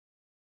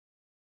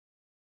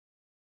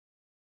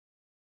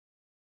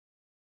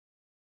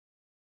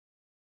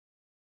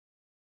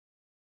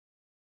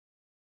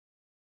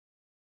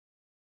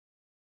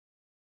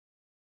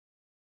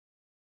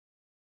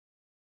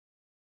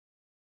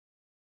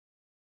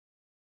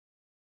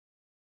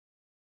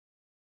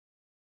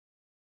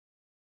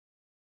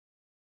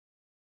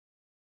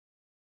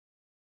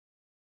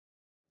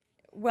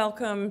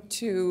Welcome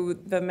to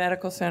the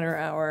Medical Center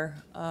Hour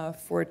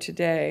for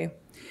today.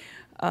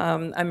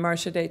 I'm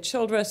Marcia Day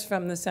Childress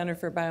from the Center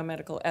for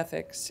Biomedical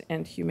Ethics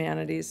and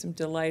Humanities. I'm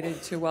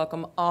delighted to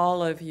welcome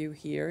all of you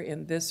here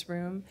in this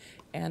room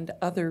and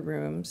other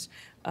rooms.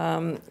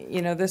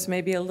 This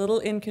may be a little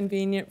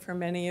inconvenient for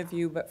many of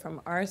you, but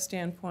from our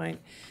standpoint,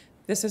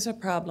 this is a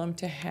problem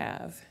to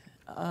have.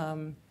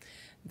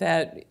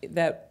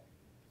 That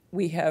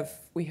we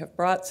have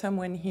brought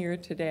someone here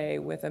today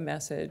with a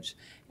message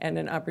and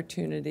an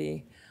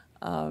opportunity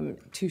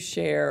to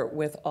share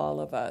with all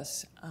of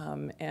us.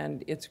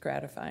 And it's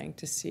gratifying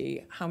to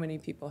see how many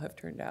people have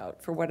turned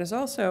out for what is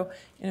also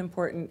an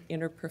important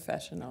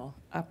interprofessional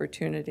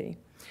opportunity.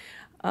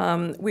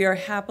 We are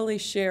happily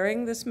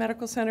sharing this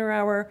Medical Center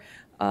Hour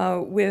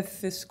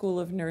with the School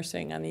of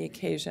Nursing on the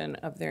occasion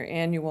of their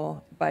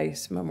annual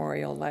Bice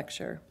Memorial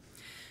Lecture.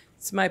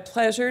 It's my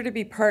pleasure to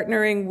be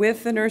partnering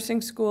with the nursing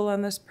school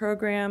on this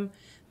program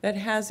that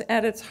has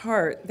at its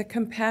heart the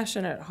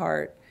compassionate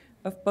heart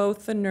of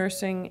both the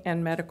nursing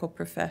and medical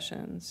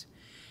professions.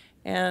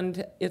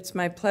 And it's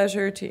my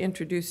pleasure to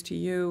introduce to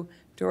you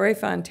Dorrie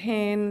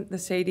Fontaine, the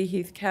Sadie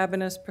Heath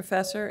Cabanis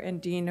Professor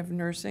and Dean of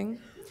Nursing.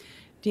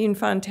 Dean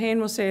Fontaine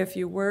will say a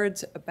few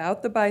words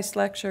about the Bice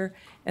Lecture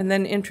and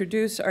then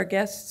introduce our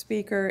guest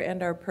speaker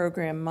and our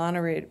program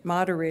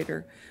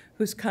moderator,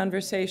 whose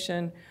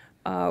conversation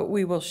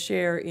we will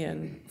share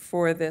in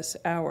for this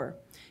hour.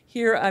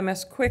 Here, I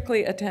must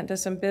quickly attend to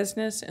some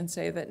business and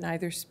say that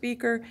neither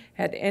speaker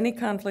had any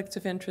conflicts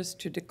of interest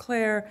to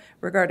declare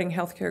regarding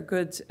healthcare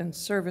goods and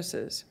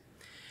services.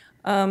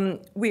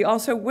 We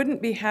also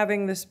wouldn't be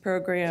having this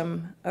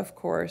program, of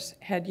course,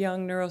 had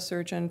young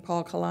neurosurgeon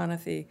Paul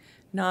Kalanithi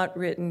not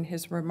written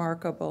his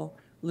remarkable,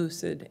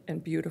 lucid,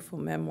 and beautiful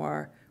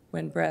memoir,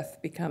 When Breath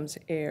Becomes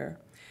Air,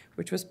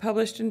 which was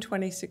published in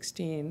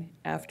 2016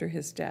 after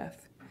his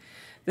death.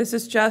 This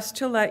is just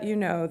to let you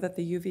know that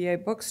the UVA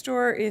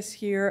bookstore is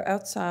here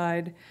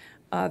outside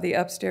the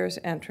upstairs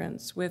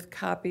entrance with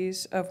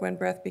copies of When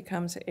Breath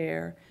Becomes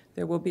Air.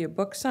 There will be a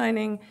book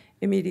signing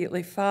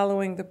immediately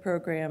following the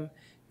program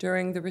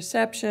during the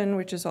reception,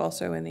 which is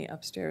also in the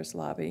upstairs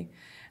lobby.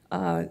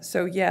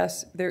 So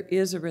yes, there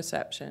is a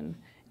reception,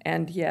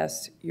 and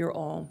yes, you're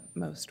all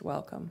most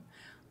welcome.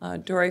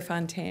 Dorrie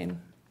Fontaine.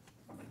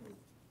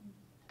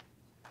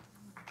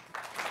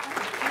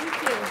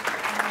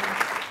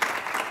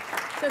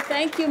 So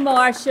thank you,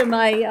 Marcia,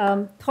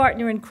 my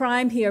partner in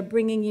crime here,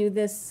 bringing you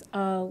this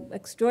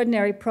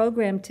extraordinary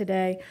program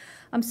today.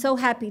 I'm so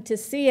happy to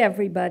see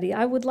everybody.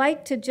 I would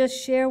like to just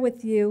share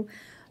with you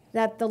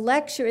that the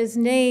lecture is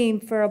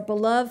named for a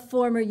beloved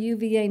former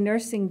UVA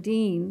nursing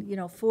dean,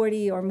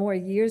 40 or more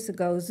years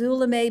ago,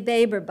 Zuleme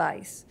Baber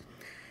Bice.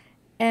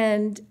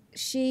 And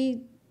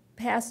she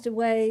passed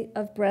away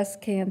of breast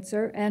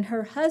cancer, and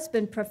her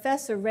husband,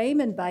 Professor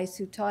Raymond Bice,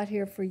 who taught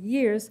here for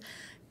years,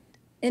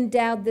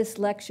 endowed this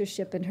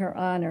lectureship in her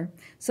honor.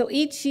 So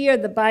each year,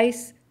 the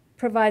Bice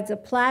provides a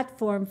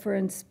platform for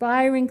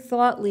inspiring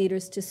thought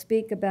leaders to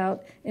speak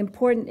about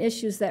important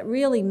issues that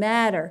really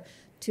matter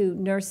to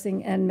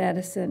nursing and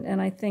medicine.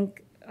 And I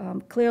think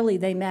clearly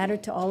they matter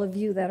to all of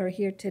you that are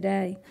here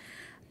today.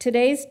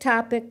 Today's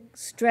topic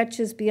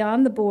stretches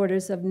beyond the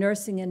borders of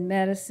nursing and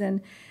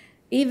medicine,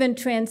 even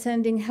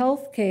transcending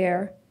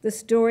healthcare. The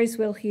stories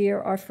we'll hear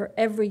are for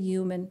every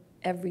human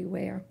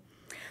everywhere.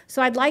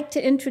 So I'd like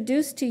to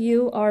introduce to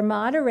you our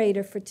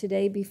moderator for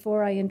today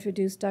before I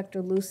introduce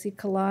Dr. Lucy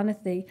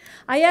Kalanithi.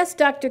 I asked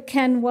Dr.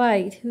 Ken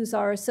White, who's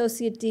our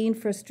Associate Dean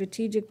for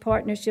Strategic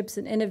Partnerships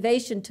and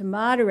Innovation, to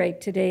moderate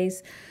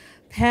today's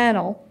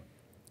panel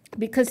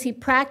because he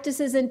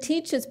practices and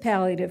teaches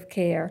palliative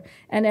care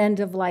and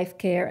end-of-life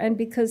care, and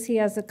because he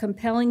has a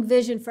compelling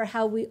vision for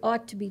how we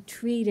ought to be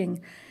treating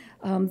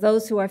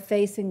those who are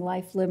facing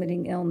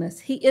life-limiting illness.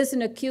 He is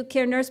an acute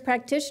care nurse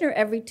practitioner.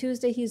 Every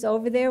Tuesday he's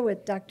over there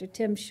with Dr.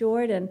 Tim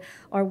Short and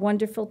our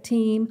wonderful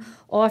team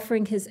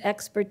offering his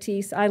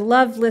expertise. I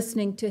love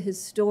listening to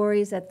his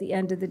stories at the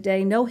end of the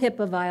day. No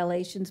HIPAA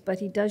violations, but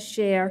he does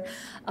share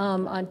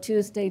on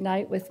Tuesday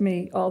night with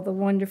me all the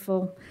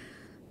wonderful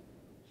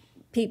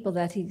people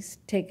that he's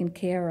taken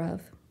care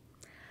of.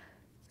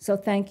 So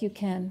thank you,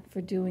 Ken, for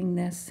doing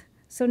this.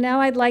 So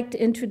now I'd like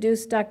to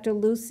introduce Dr.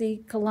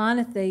 Lucy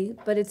Kalanithi,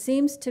 but it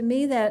seems to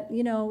me that,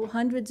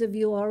 hundreds of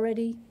you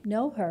already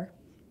know her,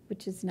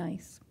 which is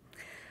nice.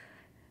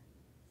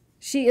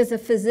 She is a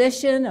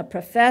physician, a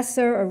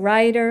professor, a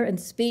writer and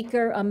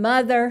speaker, a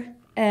mother,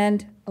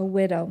 and a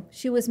widow.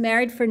 She was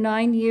married for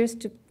 9 years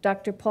to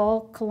Dr.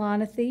 Paul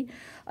Kalanithi,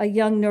 a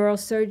young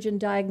neurosurgeon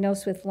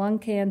diagnosed with lung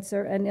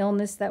cancer, an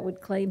illness that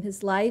would claim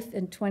his life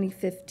in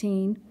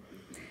 2015.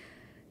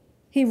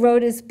 He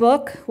wrote his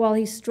book while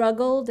he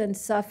struggled and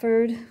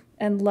suffered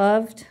and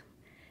loved,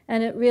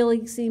 and it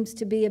really seems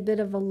to be a bit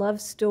of a love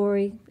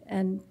story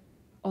and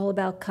all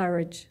about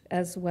courage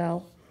as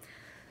well.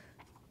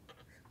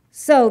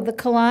 So the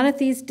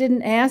Kalanithis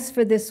didn't ask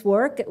for this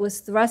work. It was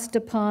thrust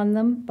upon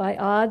them by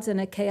odds in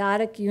a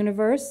chaotic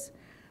universe.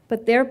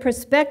 But their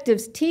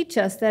perspectives teach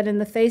us that in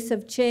the face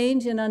of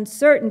change and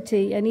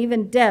uncertainty and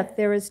even death,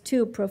 there is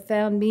too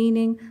profound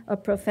meaning, a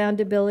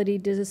profound ability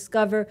to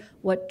discover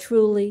what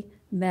truly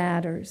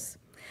matters.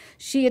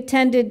 She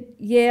attended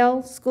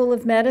Yale School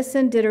of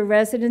Medicine, did her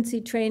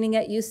residency training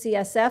at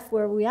UCSF,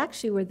 where we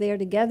actually were there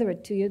together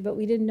at 2 years, but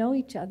we didn't know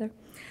each other.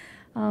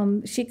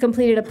 She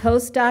completed a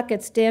postdoc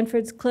at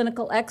Stanford's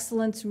Clinical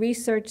Excellence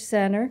Research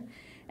Center,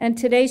 and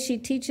today she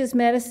teaches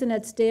medicine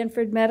at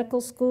Stanford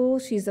Medical School.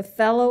 She's a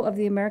fellow of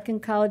the American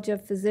College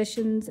of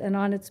Physicians and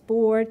on its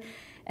board,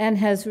 and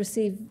has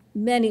received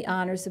many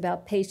honors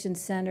about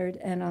patient-centered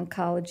and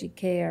oncology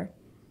care.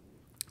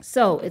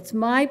 So it's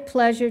my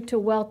pleasure to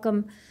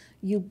welcome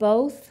you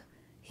both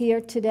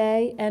here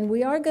today, and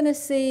we are going to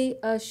see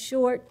a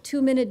short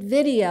 2-minute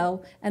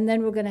video, and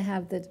then we're going to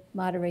have the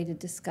moderated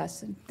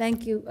discussion.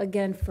 Thank you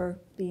again for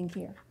being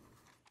here.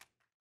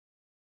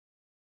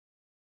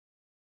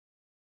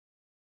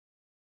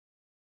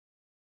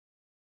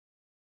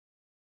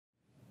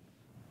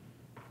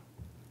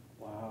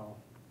 Wow.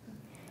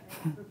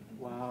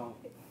 Wow.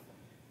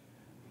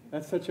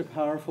 That's such a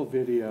powerful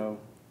video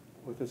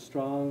with a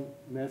strong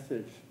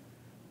message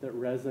that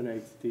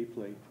resonates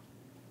deeply,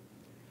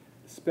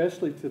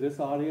 especially to this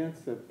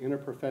audience of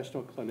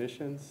interprofessional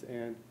clinicians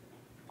and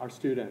our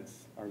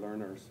students, our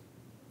learners.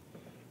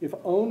 If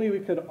only we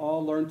could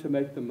all learn to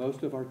make the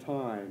most of our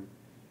time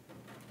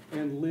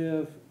and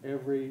live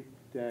every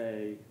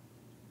day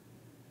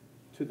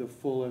to the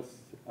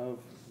fullest of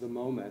the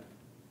moment,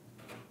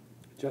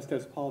 just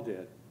as Paul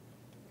did.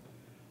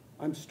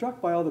 I'm struck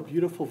by all the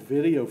beautiful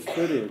video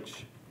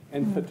footage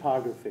and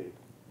photography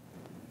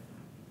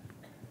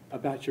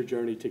about your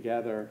journey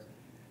together.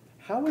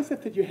 How is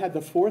it that you had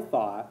the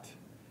forethought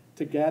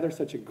to gather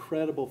such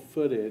incredible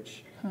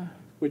footage,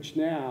 which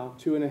now,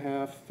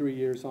 2.5, 3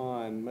 years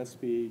on,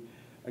 must be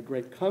a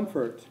great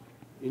comfort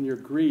in your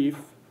grief?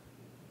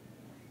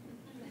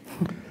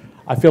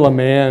 I feel a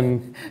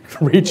man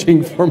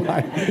reaching for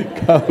my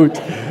coat.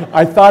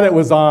 I thought it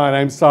was on,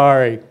 I'm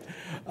sorry.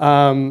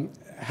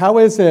 How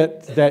is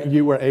it that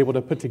you were able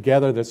to put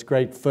together this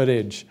great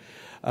footage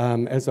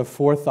as a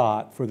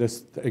forethought for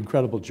this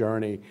incredible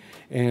journey?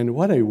 And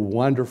what a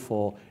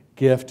wonderful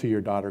gift to your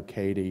daughter,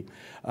 Katie.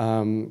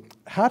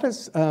 How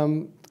does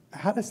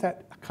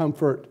that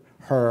comfort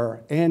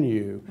her and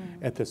you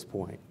at this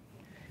point?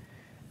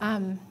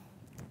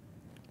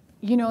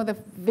 You know, the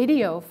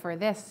video for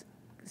this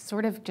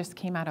sort of just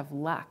came out of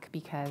luck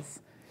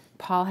because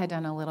Paul had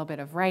done a little bit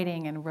of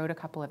writing and wrote a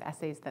couple of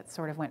essays that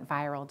sort of went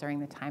viral during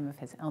the time of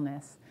his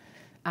illness.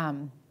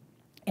 And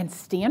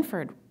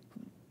Stanford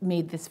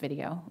made this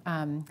video.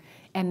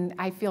 And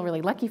I feel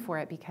really lucky for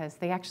it because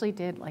they actually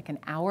did like an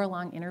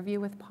hour-long interview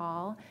with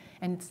Paul,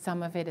 and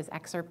some of it is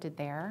excerpted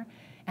there.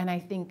 And I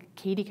think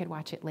Katie could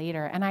watch it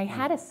later. And I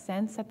had a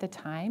sense at the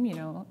time, you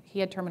know,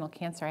 he had terminal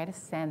cancer. I had a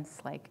sense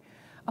like,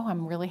 oh,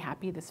 I'm really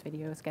happy this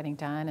video is getting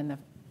done. And the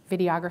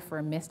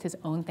videographer missed his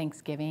own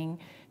Thanksgiving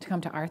to come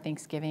to our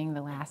Thanksgiving,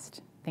 the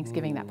last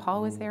Thanksgiving that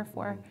Paul was there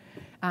for.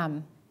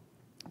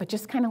 But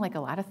just kind of like a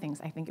lot of things,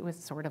 I think it was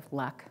sort of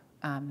luck,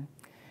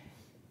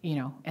 you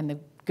know, and the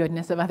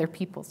goodness of other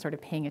people sort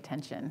of paying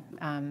attention,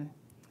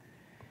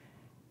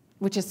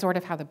 which is sort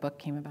of how the book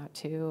came about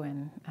too.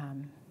 And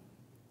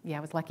yeah, I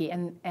was lucky.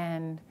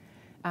 And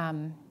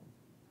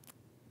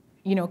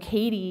you know,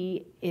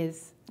 Katie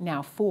is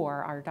now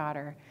 4, our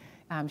daughter.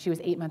 She was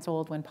 8 months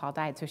old when Paul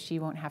died, so she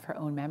won't have her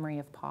own memory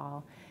of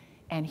Paul.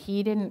 And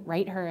he didn't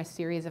write her a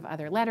series of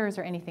other letters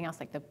or anything else.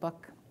 Like the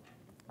book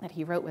that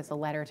he wrote was a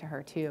letter to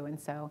her too. And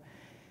so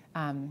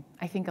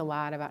I think a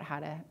lot about how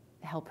to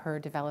help her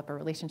develop a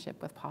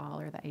relationship with Paul,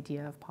 or the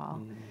idea of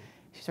Paul.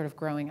 She's sort of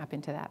growing up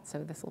into that,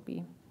 so this will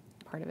be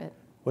part of it.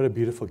 What a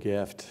beautiful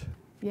gift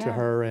to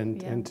her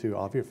and, yeah. and to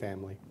all of your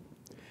family.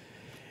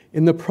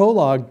 In the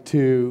prologue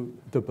to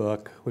the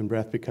book, When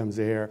Breath Becomes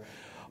Air,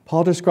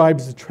 Paul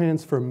describes the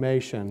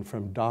transformation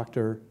from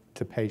doctor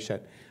to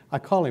patient. I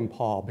call him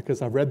Paul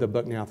because I've read the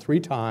book now 3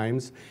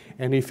 times,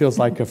 and he feels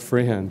like a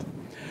friend.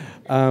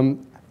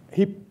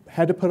 He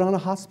had to put on a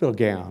hospital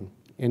gown,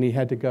 and he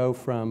had to go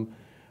from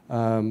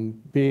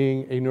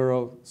being a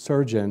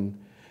neurosurgeon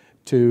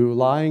to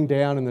lying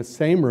down in the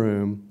same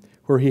room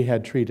where he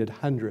had treated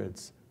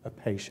hundreds of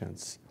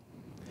patients.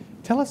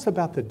 Tell us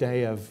about the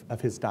day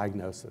of his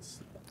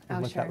diagnosis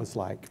and what that was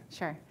like.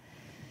 Sure.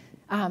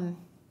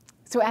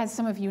 So as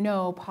some of you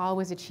know, Paul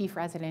was a chief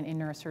resident in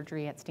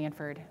neurosurgery at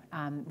Stanford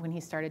when he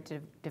started to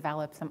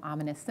develop some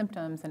ominous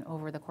symptoms, and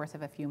over the course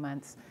of a few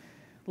months,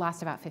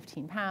 lost about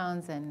 15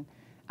 pounds and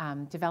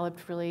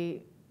developed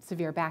really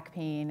severe back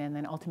pain and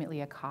then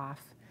ultimately a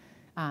cough.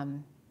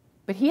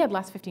 But he had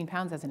lost 15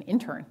 pounds as an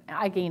intern.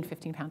 I gained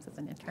 15 pounds as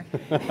an intern.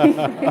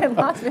 He had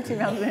lost 15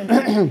 pounds as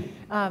an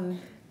intern.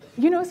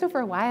 You know, so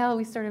for a while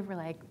we sort of were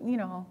like, you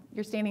know,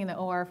 you're standing in the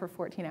OR for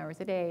 14 hours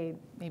a day,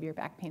 maybe your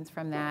back pain's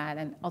from that,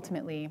 and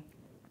ultimately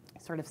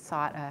sort of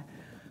sought a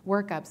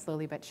workup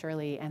slowly but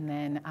surely, and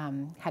then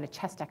had a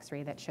chest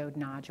x-ray that showed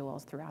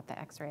nodules throughout the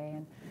x-ray.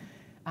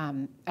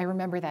 I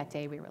remember that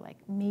day we were like,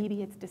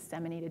 maybe it's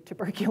disseminated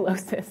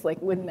tuberculosis.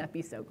 Like, wouldn't that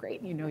be so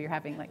great? You know, you're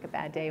having like a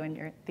bad day when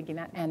you're thinking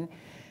that. And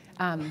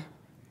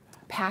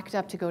packed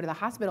up to go to the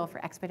hospital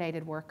for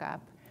expedited workup.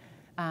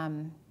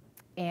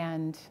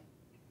 And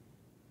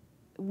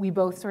we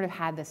both sort of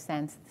had the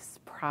sense this is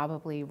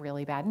probably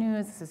really bad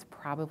news. This is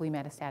probably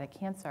metastatic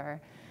cancer.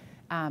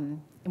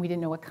 And we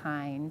didn't know what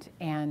kind.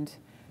 And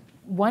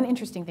one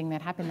interesting thing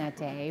that happened that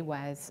day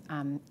was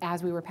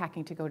as we were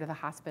packing to go to the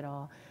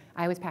hospital,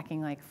 I was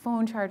packing like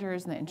phone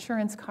chargers and the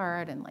insurance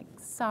card and like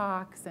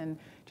socks and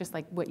just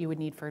like what you would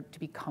need to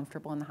be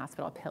comfortable in the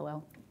hospital, a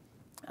pillow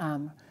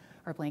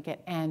or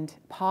blanket. And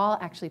Paul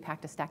actually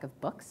packed a stack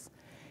of books.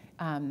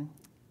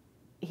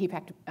 He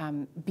packed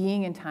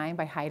Being in Time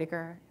by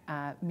Heidegger,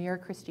 Mere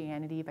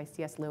Christianity by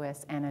C.S.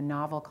 Lewis, and a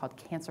novel called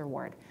Cancer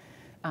Ward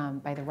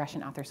by the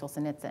Russian author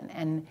Solzhenitsyn.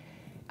 And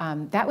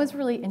that was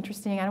really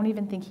interesting. I don't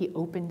even think he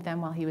opened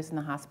them while he was in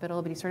the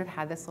hospital, but he sort of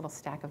had this little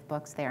stack of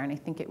books there, and I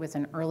think it was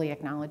an early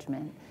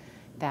acknowledgement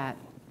that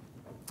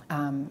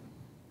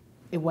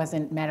it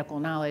wasn't medical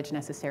knowledge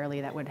necessarily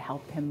that would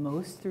help him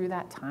most through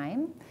that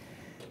time.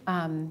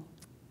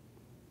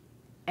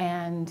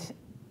 And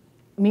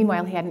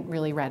meanwhile, he hadn't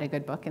really read a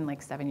good book in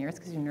like 7 years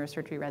because he was a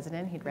neurosurgery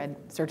resident. He'd read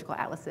surgical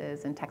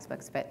atlases and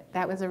textbooks, but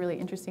that was a really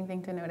interesting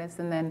thing to notice.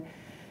 And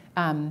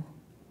then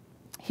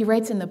he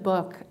writes in the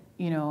book,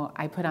 you know,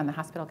 I put on the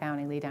hospital gown,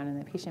 I lay down in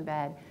the patient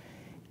bed,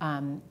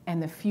 and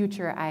the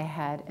future I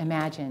had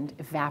imagined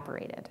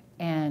evaporated.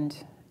 And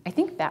I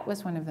think that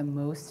was one of the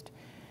most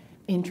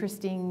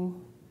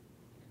interesting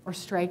or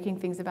striking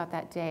things about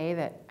that day,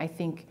 that I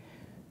think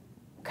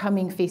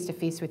coming face to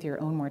face with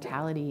your own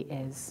mortality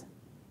is,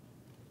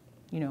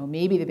 you know,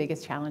 maybe the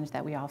biggest challenge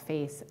that we all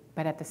face.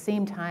 But at the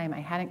same time, I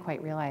hadn't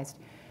quite realized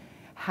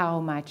how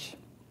much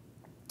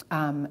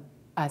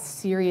a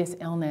serious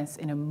illness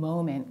in a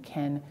moment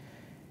can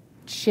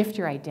shift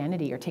your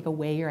identity or take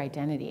away your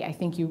identity.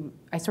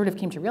 I sort of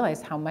came to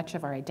realize how much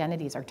of our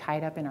identities are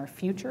tied up in our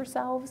future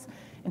selves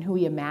and who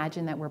we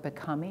imagine that we're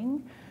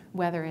becoming,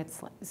 whether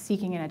it's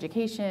seeking an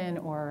education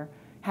or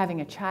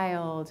having a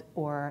child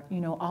or, you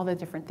know, all the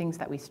different things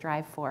that we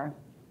strive for.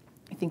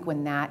 I think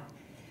when that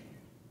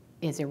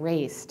is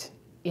erased,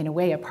 in a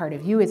way, a part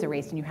of you is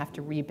erased and you have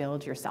to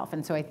rebuild yourself.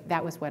 And so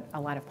that was what a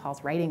lot of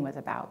Paul's writing was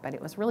about, but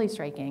it was really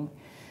striking.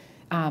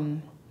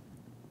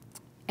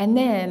 And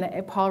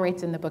then Paul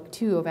writes in the book,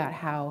 too, about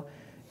how,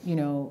 you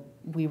know,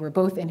 we were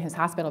both in his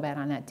hospital bed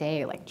on that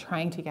day, like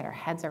trying to get our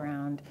heads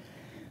around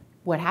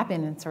what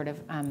happened and sort of,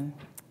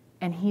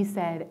 and he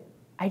said,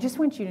 I just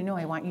want you to know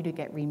I want you to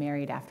get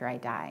remarried after I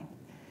die.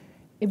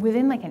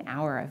 Within like an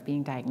hour of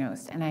being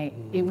diagnosed. And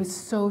it was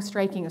so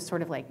striking. It was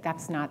sort of like,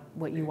 that's not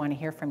what you want to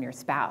hear from your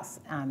spouse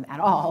at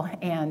all.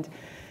 And,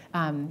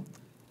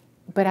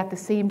 but at the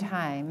same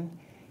time,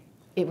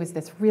 it was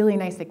this really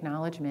nice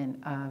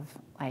acknowledgement of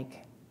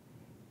like,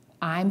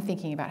 I'm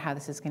thinking about how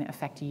this is going to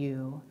affect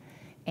you,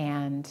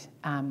 and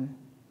I'm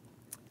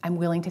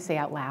willing to say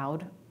out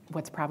loud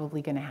what's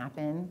probably going to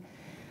happen.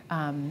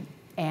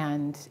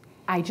 And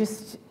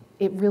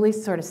it really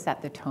sort of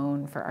set the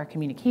tone for our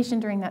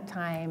communication during that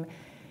time.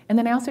 And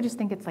then I also just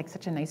think it's like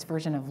such a nice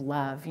version of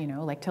love, you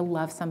know, like to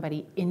love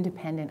somebody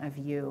independent of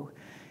you,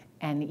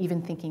 and even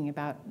thinking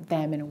about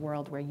them in a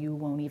world where you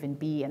won't even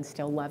be and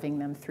still loving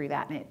them through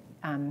that.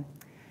 And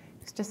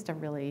it's just a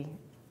really,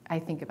 I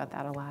think about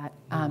that a lot.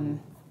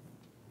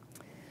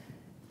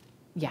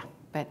 Yeah,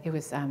 but it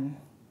was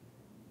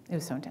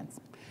so intense.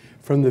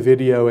 From the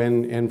video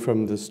and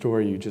from the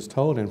story you just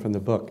told and from the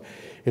book,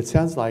 it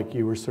sounds like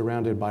you were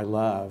surrounded by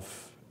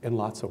love in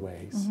lots of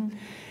ways. Mm-hmm.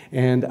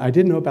 And I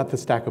didn't know about the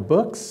stack of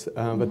books,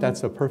 but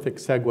that's a perfect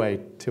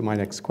segue to my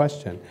next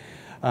question.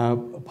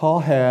 Paul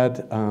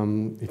had,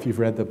 if you've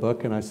read the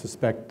book, and I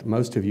suspect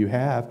most of you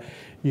have,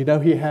 you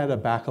know he had a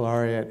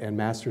baccalaureate and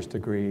master's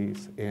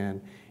degrees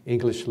in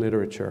English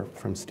literature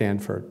from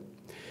Stanford.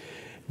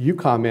 You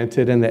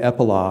commented in the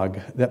epilogue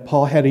that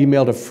Paul had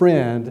emailed a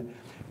friend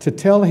to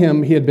tell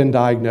him he had been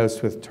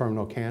diagnosed with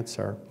terminal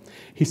cancer.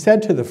 He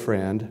said to the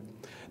friend,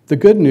 "The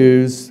good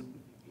news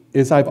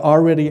is I've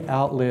already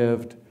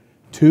outlived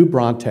 2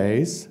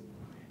 Brontes,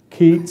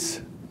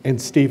 Keats, and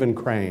Stephen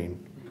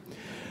Crane.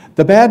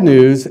 The bad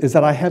news is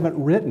that I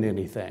haven't written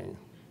anything."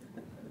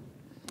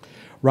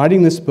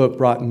 Writing this book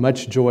brought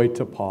much joy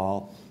to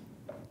Paul.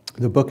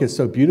 The book is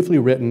so beautifully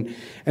written,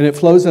 and it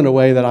flows in a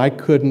way that I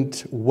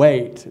couldn't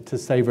wait to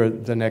savor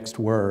the next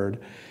word.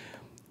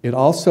 It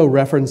also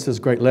references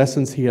great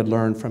lessons he had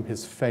learned from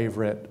his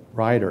favorite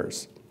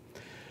writers.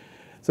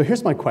 So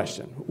here's my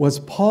question. Was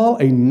Paul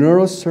a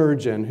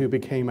neurosurgeon who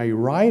became a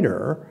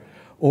writer,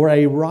 or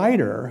a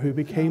writer who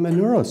became a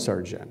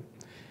neurosurgeon?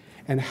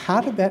 And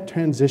how did that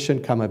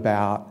transition come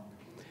about?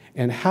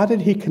 And how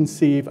did he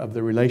conceive of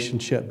the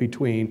relationship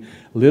between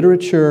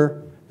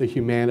literature, the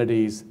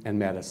humanities, and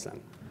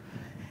medicine?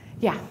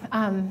 Yeah.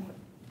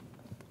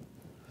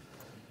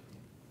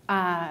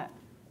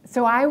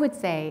 So I would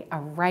say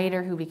a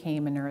writer who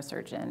became a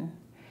neurosurgeon.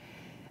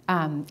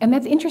 And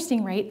that's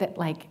interesting, right? That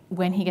like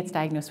when he gets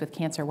diagnosed with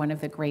cancer, one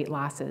of the great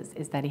losses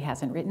is that he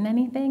hasn't written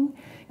anything,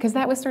 because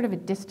that was sort of a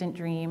distant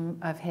dream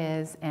of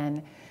his.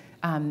 And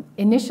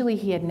initially,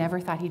 he had never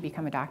thought he'd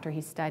become a doctor.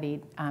 He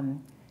studied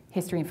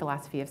history and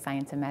philosophy of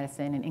science and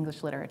medicine and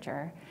English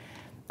literature,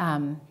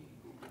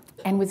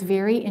 and was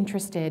very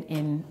interested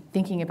in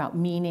thinking about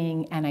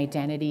meaning and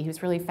identity. He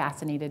was really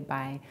fascinated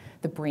by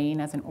the brain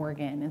as an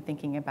organ and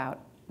thinking about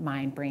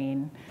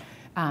mind-brain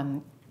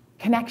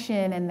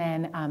connection, and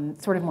then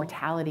sort of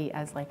mortality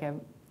as like a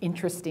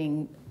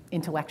interesting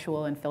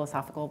intellectual and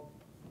philosophical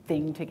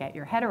thing to get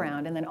your head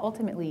around, and then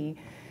ultimately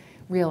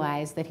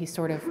realized that he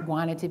sort of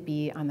wanted to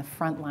be on the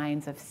front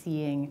lines of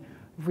seeing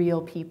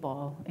real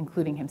people,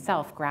 including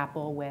himself,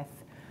 grapple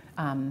with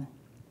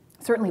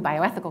certainly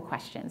bioethical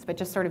questions, but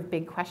just sort of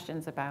big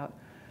questions about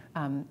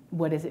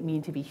what does it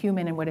mean to be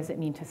human and what does it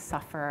mean to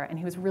suffer. And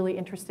he was really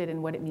interested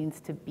in what it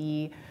means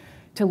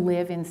to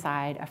live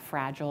inside a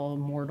fragile,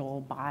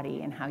 mortal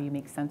body, and how you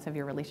make sense of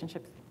your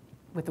relationship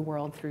with the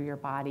world through your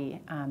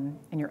body and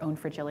your own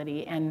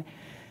fragility. And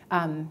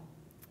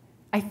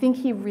I think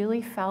he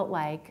really felt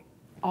like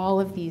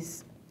all of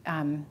these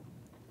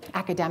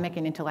academic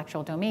and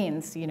intellectual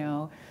domains, you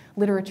know,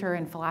 literature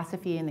and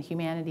philosophy and the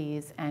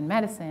humanities and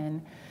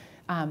medicine,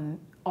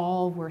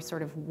 all were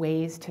sort of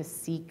ways to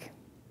seek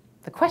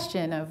the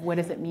question of what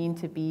does it mean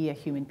to be a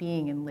human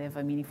being and live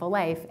a meaningful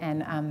life.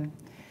 And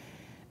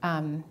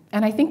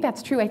I think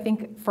that's true. I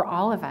think for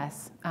all of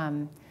us,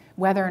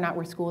 whether or not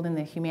we're schooled in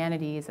the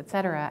humanities, et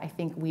cetera, I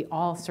think we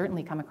all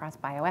certainly come across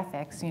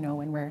bioethics, you know,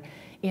 when we're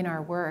in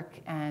our work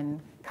and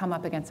come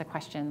up against a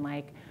question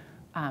like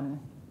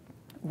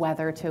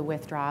whether to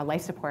withdraw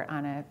life support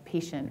on a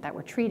patient that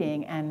we're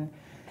treating, and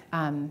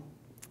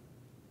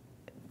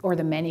or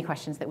the many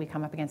questions that we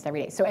come up against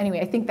every day. So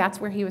anyway, I think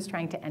that's where he was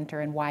trying to enter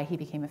and why he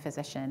became a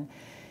physician.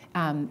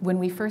 When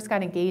we first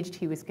got engaged,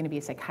 he was going to be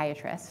a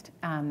psychiatrist.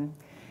 And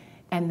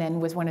then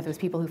was one of those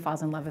people who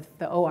falls in love with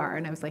the OR.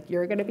 And I was like,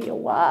 you're going to be a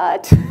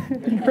what?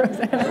 And I was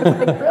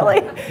like,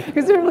 really?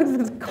 Because he was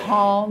this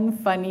calm,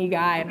 funny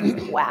guy. And I was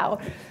like, wow.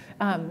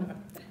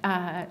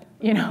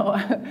 You know,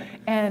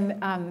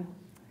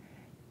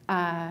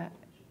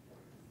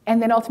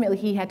 and then ultimately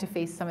he had to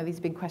face some of these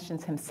big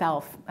questions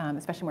himself,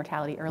 especially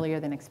mortality,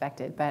 earlier than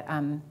expected. But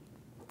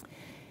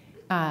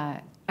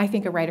I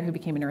think a writer who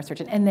became a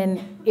neurosurgeon. And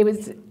then it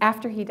was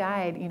after he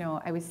died, you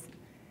know,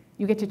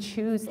 you get to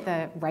choose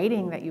the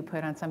writing that you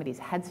put on somebody's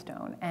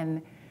headstone.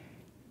 And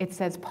it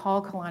says,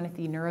 Paul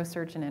Kalanithi,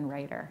 neurosurgeon and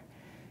writer.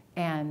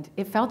 And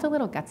it felt a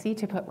little gutsy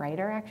to put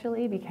writer,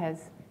 actually,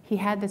 because he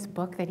had this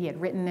book that he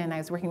had written, and I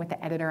was working with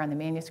the editor on the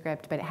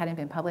manuscript, but it hadn't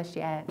been published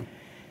yet.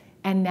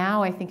 And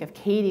now I think if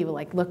Katie will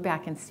like look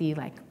back and see,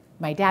 like,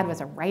 my dad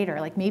was a writer,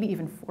 like maybe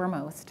even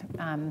foremost.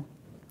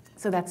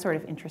 So that's sort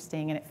of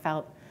interesting, and it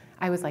felt,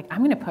 I was like,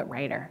 I'm gonna put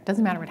writer.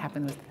 Doesn't matter what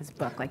happened with his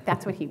book, like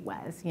that's what he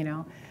was, you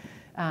know?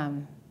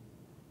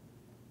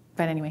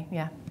 But anyway,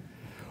 yeah.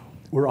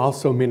 We're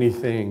also many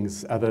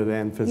things other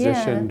than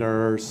physician,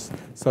 nurse,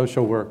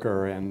 social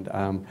worker, and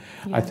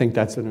I think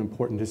that's an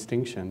important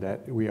distinction,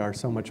 that we are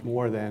so much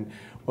more than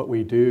what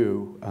we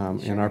do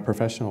in our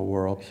professional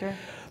world. Sure.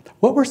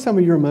 What were some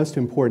of your most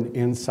important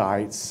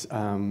insights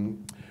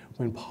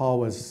when Paul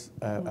was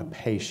a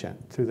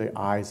patient, through the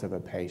eyes of a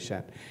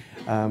patient?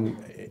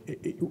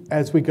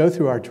 As we go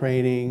through our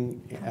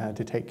training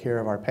to take care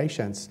of our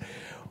patients,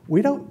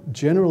 we don't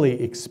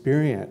generally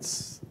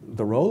experience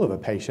the role of a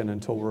patient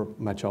until we're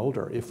much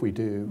older, if we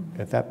do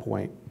at that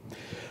point.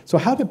 So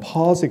how did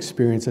Paul's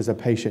experience as a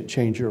patient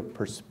change your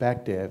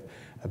perspective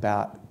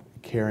about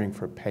caring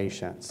for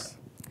patients?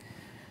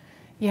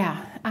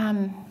 Yeah,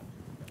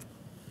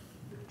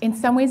 in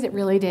some ways it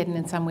really did, and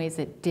in some ways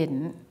it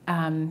didn't,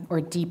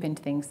 or deepened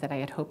things that I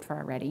had hoped for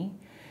already.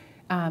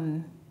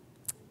 I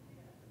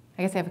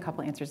guess I have a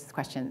couple answers to this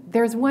question.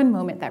 There's one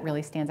moment that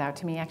really stands out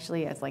to me,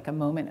 actually, as like a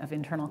moment of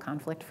internal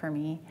conflict for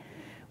me,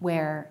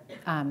 where,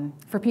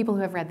 for people who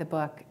have read the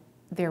book,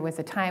 there was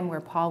a time where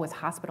Paul was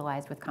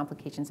hospitalized with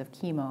complications of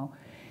chemo,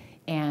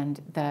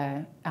 and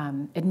the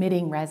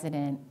admitting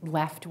resident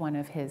left one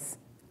of his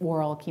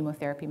oral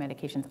chemotherapy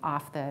medications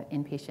off the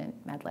inpatient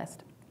med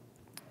list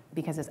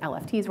because his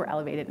LFTs were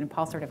elevated, and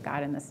Paul sort of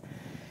got in this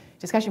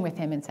discussion with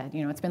him and said,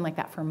 you know, it's been like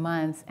that for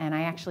months, and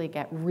I actually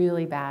get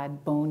really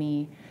bad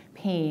bony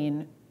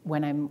pain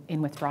when I'm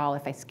in withdrawal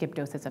if I skip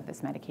doses of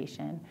this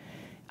medication.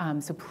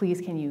 So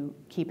please, can you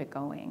keep it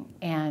going?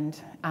 And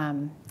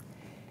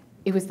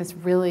it was this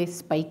really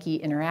spiky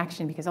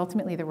interaction, because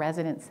ultimately the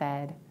resident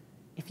said,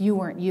 if you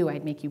weren't you,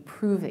 I'd make you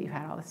prove that you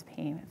had all this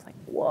pain. It's like,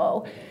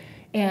 whoa.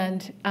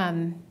 And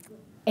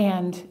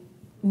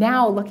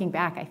now looking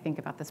back, I think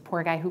about this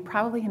poor guy who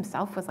probably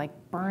himself was like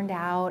burned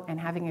out and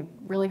having a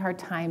really hard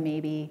time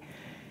maybe,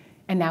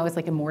 and now is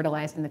like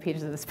immortalized in the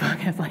pages of this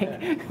book as like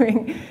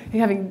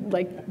having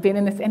like been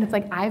in this, and it's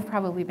like, I've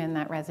probably been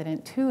that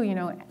resident too, you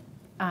know,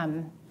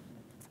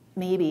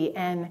 maybe.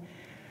 And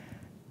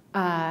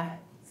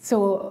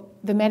So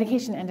the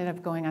medication ended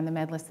up going on the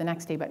med list the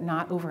next day, but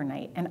not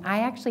overnight. And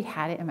I actually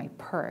had it in my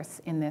purse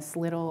in this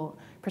little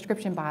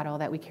prescription bottle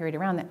that we carried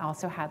around that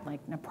also had like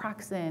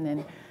naproxen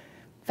and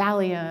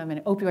Valium and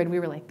opioid. We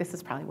were like, this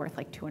is probably worth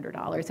like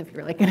 $200 if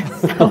you're like going to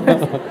sell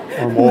it.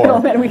 Or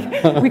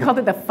more. We called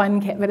it the fun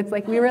kit, but it's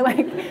like we were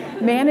like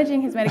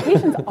managing his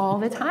medications all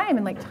the time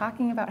and like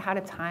talking about how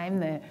to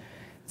time the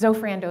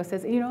Zofran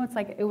doses. You know, it's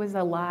like it was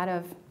a lot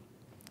of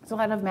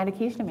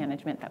medication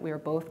management that we were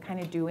both kind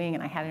of doing,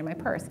 and I had it in my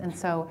purse. And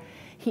so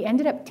he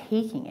ended up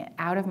taking it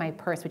out of my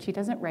purse, which he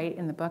doesn't write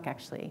in the book,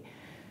 actually.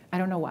 I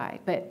don't know why,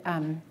 but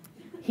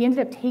he ended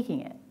up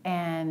taking it.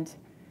 And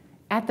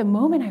at the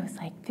moment, I was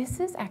like, this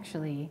is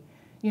actually,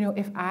 you know,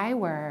 if I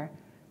were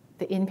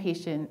the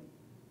inpatient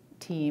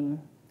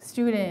team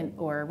student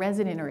or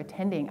resident or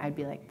attending, I'd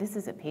be like, this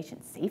is a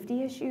patient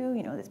safety issue.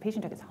 You know, this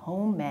patient took his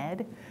home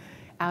med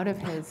out of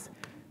his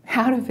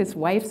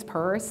wife's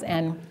purse,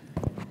 and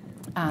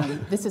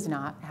this is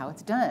not how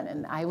it's done.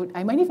 And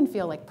I might even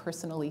feel like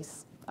personally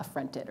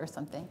affronted or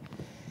something.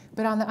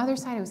 But on the other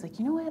side, I was like,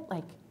 you know what?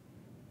 Like,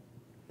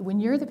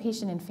 when you're the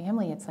patient and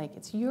family, it's like,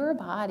 it's your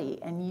body,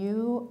 and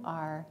you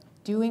are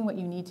doing what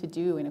you need to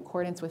do in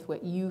accordance with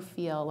what you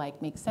feel like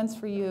makes sense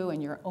for you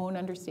and your own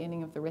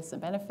understanding of the risks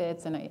and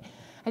benefits. And I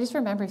just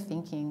remember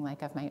thinking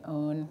like of my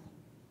own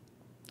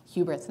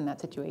hubris in that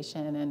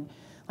situation, and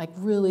like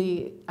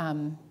really, I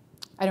don't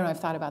know, I've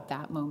thought about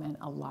that moment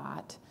a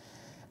lot.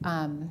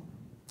 And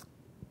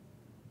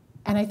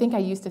I think I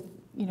used to,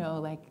 you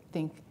know, like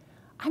think,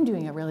 I'm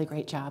doing a really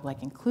great job,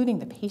 like including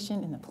the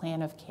patient in the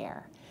plan of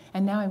care.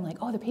 And now I'm like,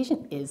 oh, the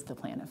patient is the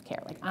plan of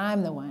care. Like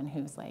I'm the one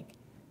who's like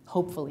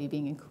hopefully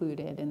being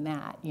included in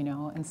that, you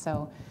know. And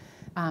so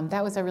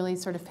that was a really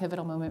sort of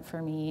pivotal moment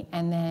for me.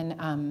 And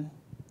then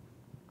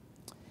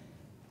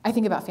I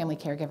think about family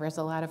caregivers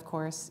a lot, of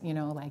course. You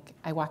know, like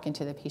I walk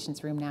into the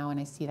patient's room now and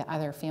I see the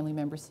other family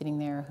member sitting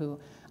there who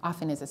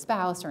often is a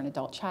spouse or an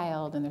adult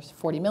child, and there's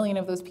 40 million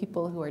of those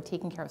people who are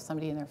taking care of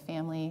somebody in their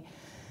family.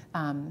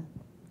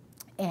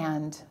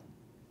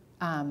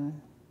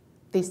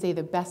 They say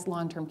the best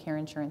long-term care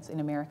insurance in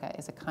America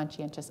is a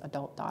conscientious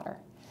adult daughter.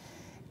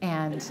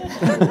 And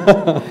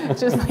it's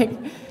just like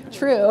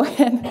true.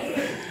 And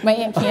my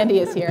Aunt Candy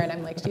is here, and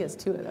I'm like, she has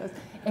 2 of those.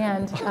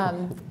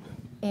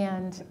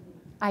 And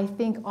I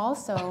think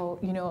also,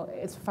 you know,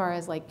 as far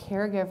as like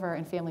caregiver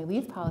and family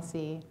leave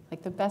policy,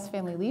 like the best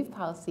family leave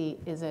policy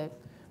is a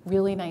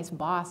really nice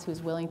boss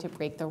who's willing to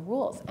break the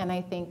rules. And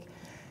I think,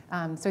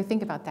 so I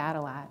think about that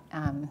a lot.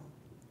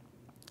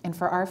 And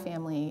for our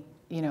family,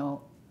 you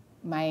know,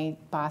 my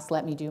boss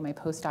let me do my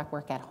postdoc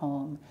work at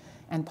home,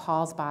 and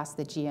Paul's boss,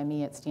 the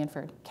GME at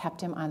Stanford,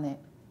 kept him on the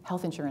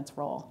health insurance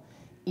roll,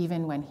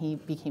 even when he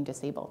became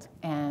disabled.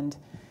 And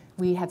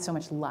we had so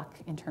much luck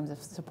in terms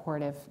of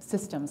supportive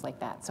systems like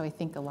that. So I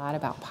think a lot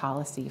about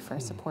policy for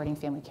supporting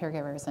family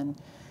caregivers and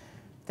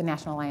the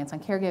National Alliance on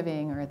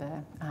Caregiving, or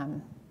the,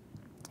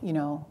 you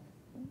know,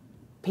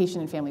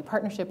 patient and family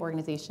partnership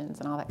organizations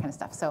and all that kind of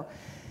stuff. So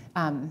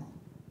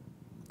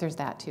there's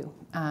that too.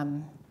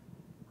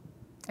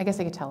 I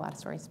guess I could tell a lot of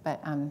stories,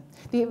 but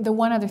the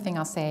one other thing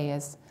I'll say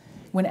is,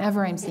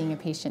 whenever I'm seeing a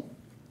patient,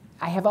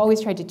 I have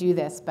always tried to do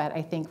this, but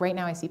I think right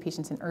now I see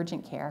patients in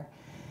urgent care,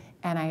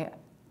 and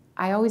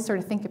I always sort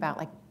of think about,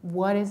 like,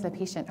 what is the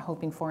patient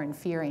hoping for and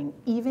fearing,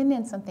 even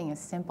in something as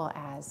simple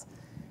as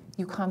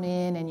you come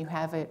in and you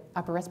have an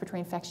upper respiratory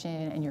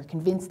infection and you're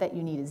convinced that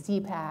you need a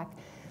Z-Pak,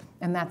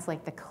 and that's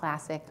like the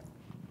classic,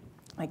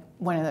 like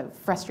one of the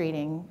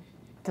frustrating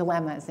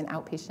dilemmas in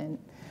outpatient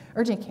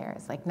urgent care.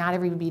 It's like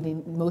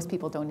most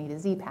people don't need a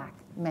Z-Pak.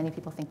 Many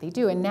people think they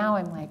do. And now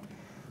I'm like,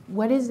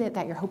 what is it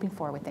that you're hoping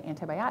for with the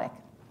antibiotic?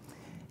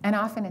 And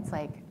often it's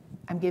like,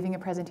 I'm giving a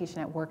presentation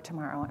at work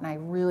tomorrow and I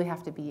really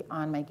have to be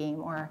on my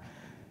game, or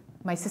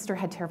my sister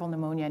had terrible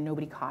pneumonia and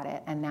nobody caught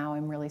it, and now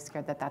I'm really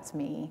scared that that's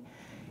me,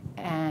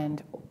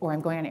 or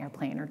I'm going on an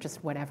airplane, or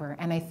just whatever.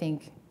 And I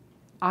think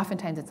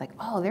oftentimes it's like,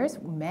 oh, there's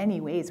many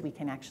ways we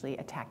can actually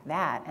attack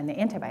that, and the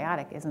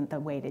antibiotic isn't the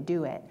way to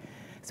do it.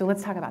 So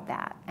let's talk about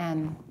that.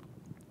 And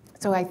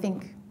so I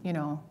think, you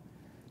know,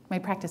 my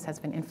practice has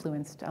been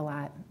influenced a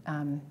lot,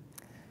 and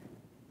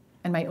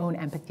my own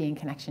empathy and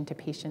connection to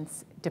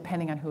patients,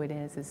 depending on who it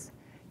is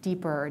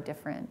deeper or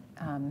different.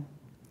 And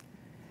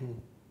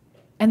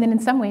then in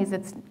some ways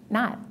it's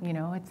not, you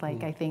know, it's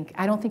like,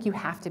 I don't think you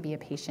have to be a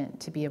patient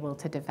to be able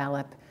to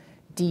develop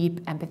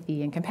deep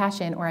empathy and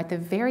compassion, or at the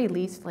very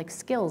least, like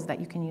skills that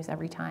you can use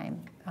every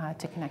time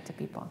to connect to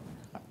people.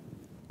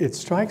 It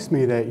strikes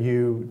me that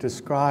you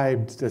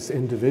described this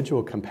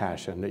individual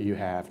compassion that you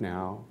have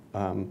now.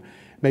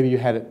 Maybe you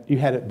had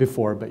it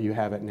before, but you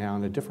have it now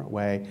in a different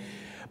way.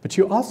 But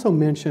you also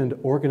mentioned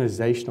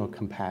organizational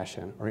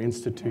compassion or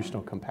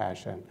institutional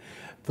compassion,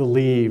 the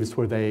leaves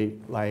where they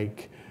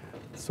like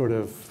sort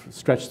of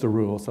stretch the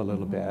rules a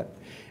little bit.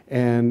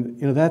 And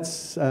you know,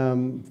 that's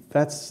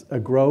a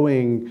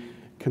growing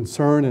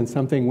concern, and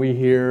something we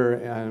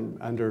here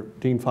under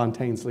Dean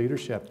Fontaine's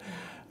leadership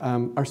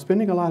are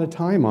spending a lot of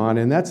time on.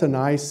 And that's a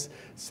nice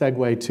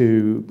segue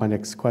to my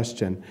next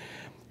question.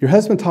 Your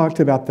husband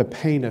talked about the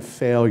pain of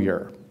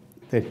failure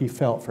that he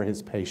felt for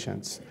his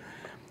patients,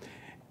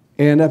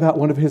 and about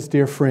one of his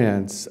dear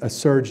friends, a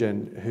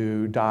surgeon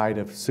who died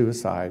of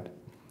suicide.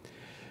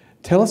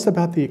 Tell us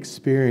about the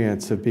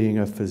experience of being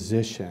a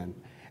physician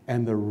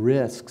and the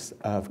risks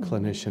of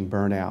clinician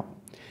burnout.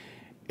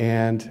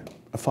 And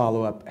a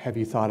follow-up, have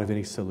you thought of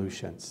any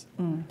solutions?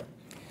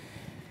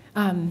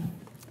 I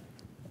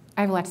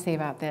have a lot to say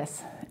about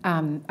this.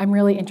 I'm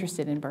really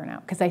interested in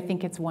burnout because I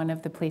think it's one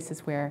of the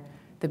places where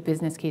the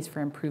business case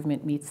for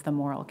improvement meets the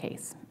moral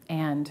case.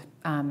 And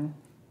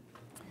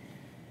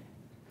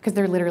because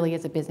there literally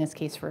is a business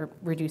case for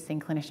reducing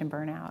clinician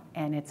burnout,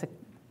 and it's a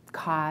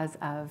cause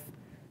of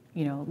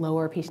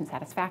lower patient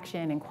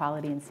satisfaction and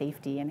quality and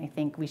safety, and I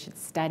think we should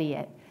study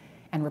it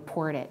and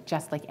report it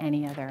just like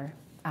any other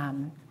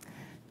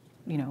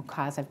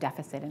cause of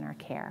deficit in our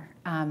care.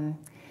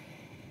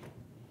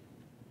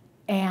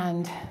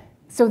 And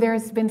so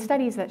there's been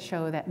studies that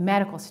show that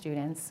medical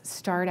students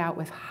start out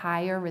with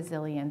higher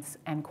resilience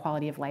and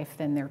quality of life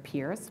than their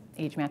peers,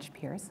 age-matched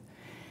peers.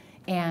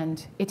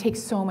 And it takes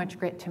so much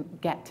grit to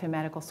get to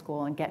medical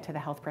school and get to the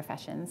health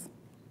professions.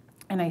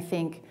 And I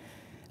think,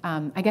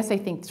 I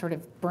think sort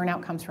of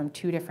burnout comes from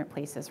two different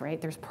places,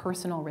 right? There's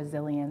personal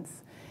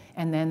resilience,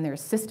 and then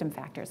there's system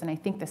factors. And I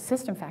think the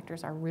system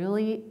factors are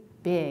really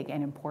big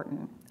and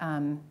important.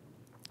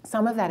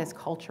 Some of that is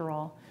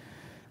cultural.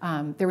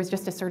 There was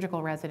just a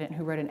surgical resident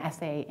who wrote an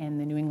essay in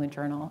the New England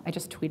Journal. I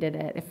just tweeted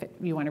it if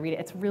you want to read it.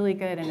 It's really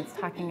good, and it's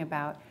talking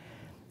about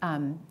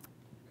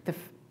the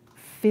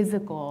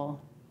physical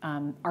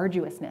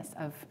arduousness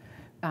of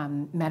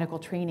medical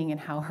training, and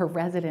how her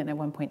resident at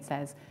one point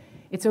says,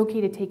 it's okay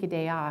to take a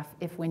day off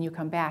if when you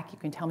come back you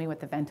can tell me what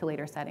the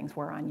ventilator settings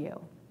were on you.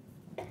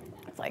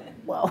 It's like,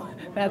 whoa,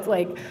 that's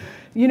like,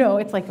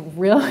 it's like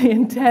really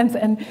intense.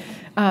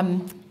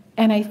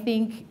 And I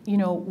think,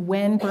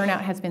 when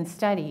burnout has been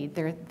studied,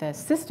 the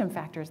system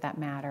factors that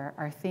matter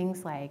are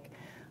things like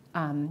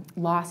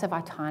loss of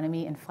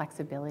autonomy and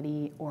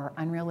flexibility, or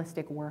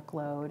unrealistic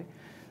workload,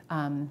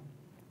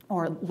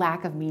 or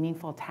lack of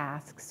meaningful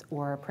tasks,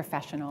 or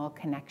professional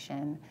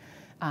connection,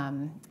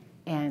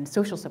 and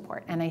social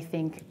support. And I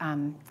think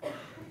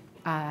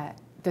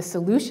the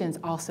solutions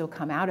also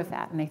come out of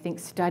that. And I think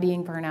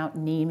studying burnout,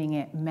 naming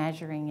it,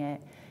 measuring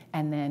it,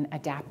 and then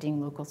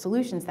adapting local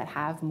solutions that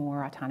have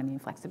more autonomy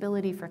and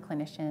flexibility for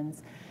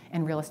clinicians,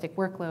 and realistic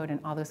workload, and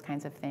all those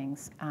kinds of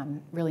things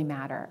really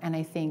matter. And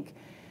I think,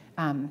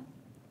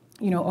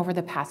 over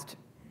the past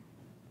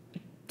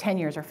 10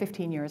 years or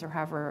 15 years or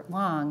however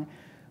long,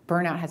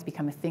 burnout has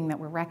become a thing that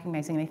we're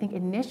recognizing. And I think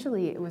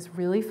initially it was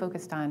really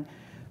focused on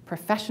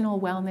professional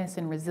wellness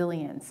and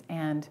resilience.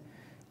 And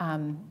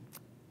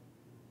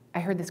I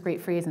heard this great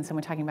phrase in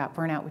someone talking about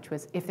burnout, which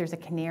was, if there's a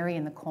canary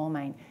in the coal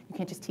mine, you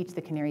can't just teach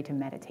the canary to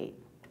meditate.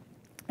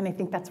 And I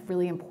think that's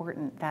really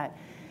important, that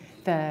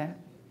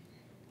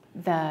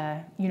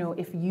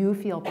if you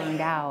feel burned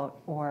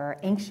out or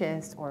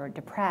anxious or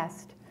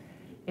depressed,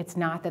 it's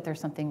not that there's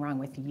something wrong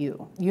with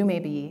you. You may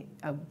be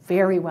a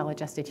very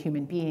well-adjusted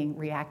human being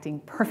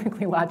reacting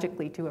perfectly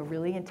logically to a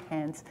really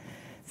intense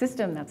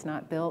system that's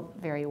not built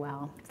very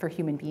well for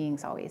human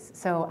beings always.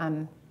 So,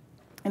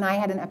 and I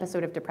had an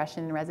episode of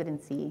depression in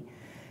residency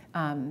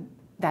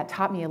that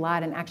taught me a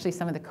lot, and actually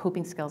some of the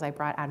coping skills I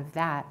brought out of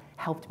that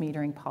helped me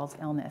during Paul's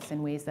illness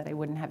in ways that I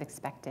wouldn't have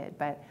expected.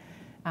 But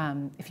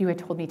if you had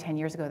told me 10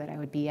 years ago that I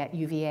would be at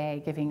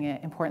UVA giving an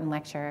important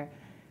lecture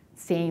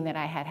saying that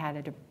I had had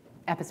an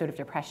episode of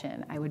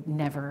depression, I would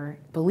never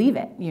believe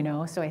it,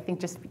 So I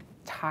think just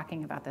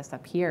talking about this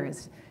up here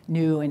is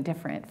new and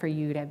different for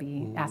you to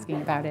be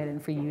asking about it,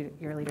 and for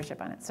your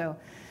leadership on it. So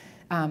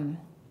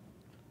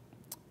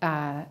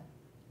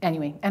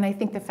anyway, and I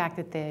think the fact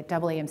that the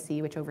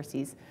AAMC, which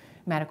oversees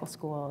medical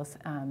schools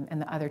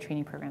and the other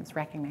training programs,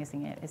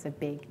 recognizing it is a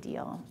big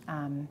deal.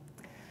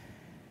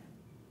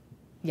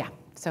 Yeah,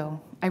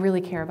 so I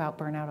really care about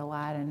burnout a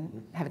lot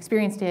and have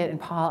experienced it, and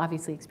Paul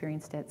obviously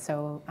experienced it.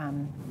 So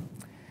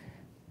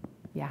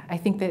yeah, I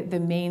think that the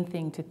main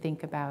thing to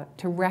think about,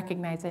 to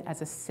recognize it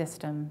as a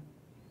system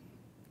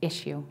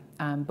issue,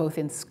 both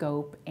in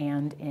scope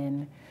and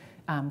in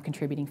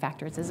contributing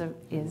factors,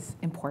 is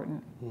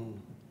important.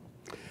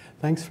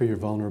 Thanks for your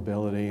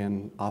vulnerability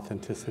and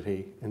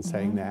authenticity in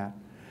saying that.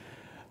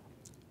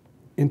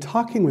 In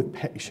talking with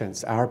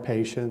patients, our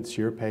patients,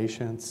 your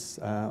patients,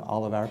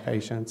 all of our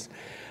patients,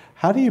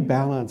 how do you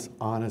balance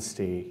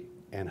honesty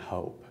and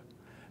hope?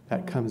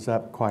 That comes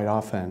up quite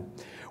often.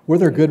 Were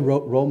there good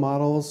role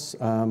models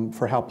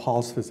for how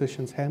Paul's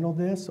physicians handled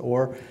this,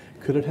 or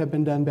could it have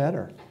been done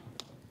better?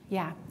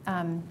 Yeah.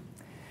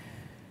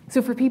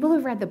 So for people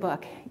who've read the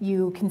book,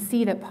 you can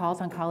see that Paul's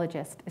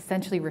oncologist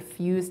essentially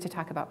refused to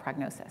talk about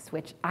prognosis,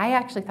 which I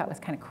actually thought was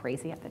kind of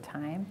crazy at the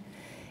time.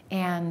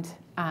 And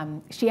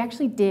she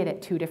actually did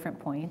at two different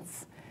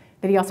points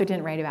that he also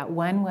didn't write about.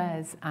 One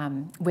was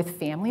with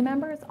family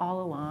members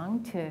all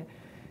along, to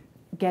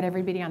get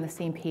everybody on the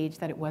same page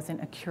that it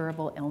wasn't a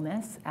curable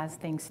illness as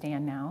things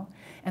stand now.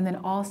 And then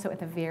also at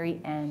the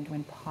very end,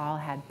 when Paul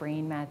had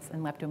brain mets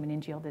and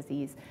leptomeningeal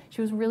disease,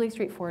 she was really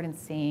straightforward in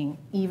saying,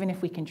 even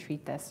if we can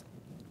treat this,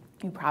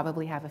 you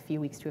probably have a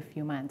few weeks to a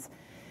few months,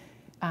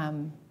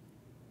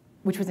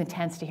 which was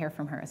intense to hear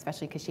from her,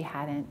 especially because she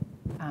hadn't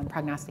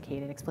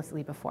prognosticated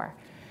explicitly before.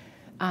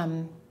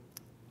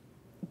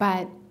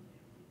 But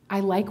I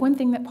like one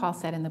thing that Paul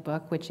said in the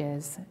book, which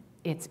is,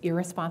 it's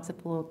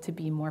irresponsible to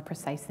be more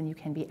precise than you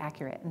can be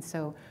accurate. And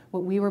so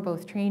what we were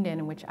both trained in,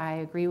 and which I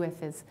agree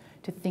with, is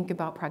to think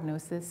about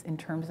prognosis in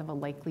terms of a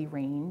likely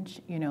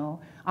range. You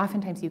know,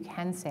 oftentimes you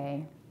can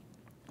say,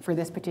 for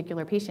this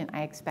particular patient,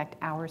 I expect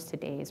hours to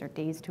days, or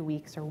days to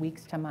weeks, or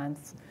weeks to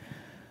months,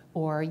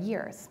 or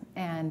years.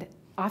 And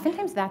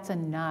oftentimes that's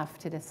enough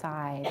to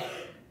decide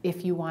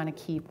if you want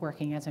to keep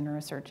working as a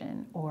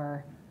neurosurgeon,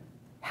 or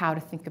how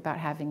to think about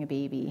having a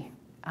baby,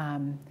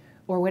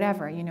 or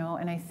whatever, you know.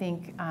 And I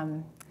think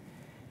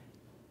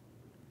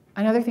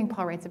another thing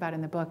Paul writes about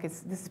in the book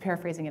is, this is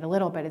paraphrasing it a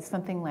little, but it's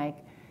something like,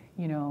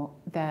 you know,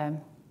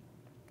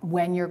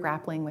 when you're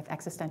grappling with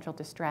existential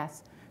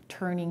distress,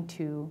 turning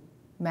to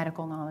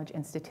medical knowledge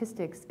and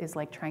statistics is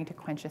like trying to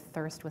quench a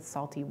thirst with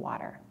salty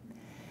water.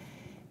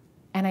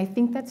 And I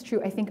think that's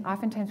true. I think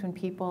oftentimes when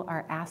people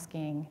are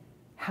asking,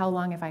 how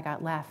long have I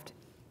got left,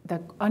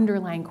 the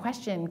underlying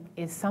question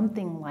is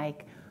something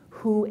like,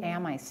 who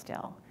am I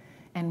still?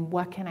 And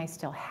what can I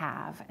still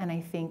have? And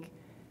I think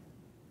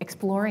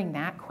exploring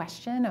that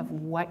question of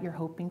what you're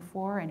hoping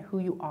for and who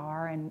you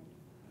are and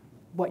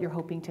what you're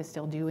hoping to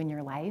still do in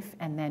your life,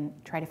 and then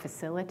try to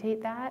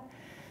facilitate that,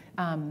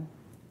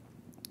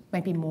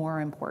 might be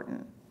more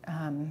important.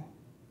 And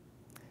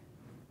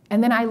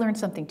then I learned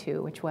something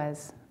too, which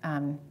was,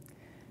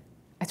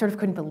 I sort of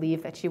couldn't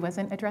believe that she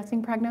wasn't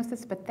addressing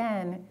prognosis, but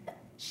then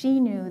she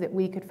knew that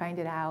we could find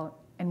it out,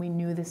 and we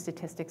knew the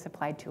statistics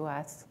applied to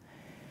us,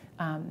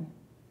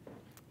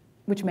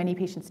 which many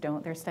patients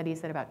don't. There are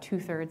studies that about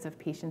 2/3 of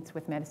patients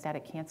with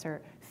metastatic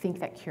cancer think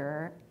that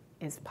cure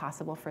is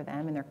possible for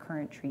them in their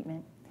current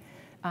treatment.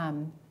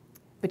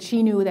 But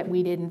she knew that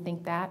we didn't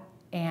think that,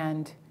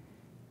 and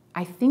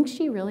I think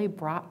she really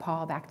brought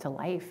Paul back to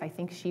life. I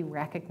think she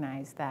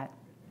recognized that,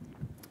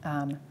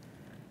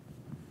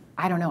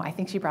 I don't know, I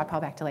think she brought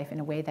Paul back to life in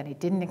a way that I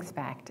didn't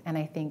expect, and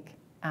I think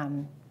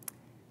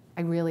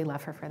I really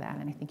love her for that,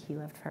 and I think he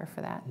loved her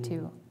for that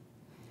too.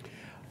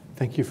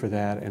 Thank you for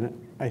that. And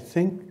I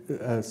think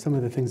some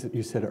of the things that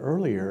you said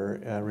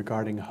earlier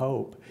regarding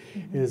hope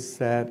is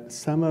that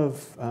some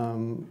of,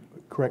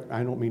 correct,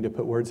 I don't mean to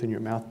put words in your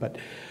mouth, but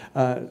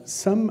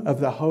some of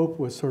the hope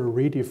was sort of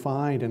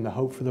redefined in the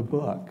hope for the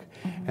book,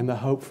 and the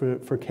hope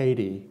for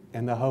Katie,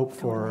 and the hope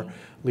for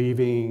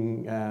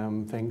leaving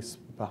things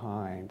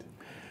behind.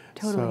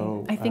 Totally.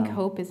 So, I think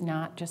hope is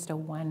not just a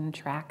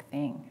one-track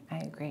thing. I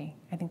agree.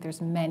 I think there's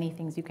many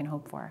things you can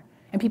hope for.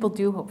 And people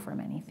do hope for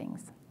many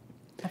things.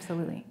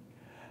 Absolutely.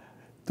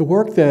 The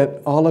work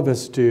that all of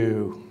us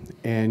do,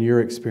 and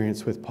your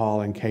experience with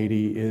Paul and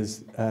Katie,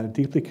 is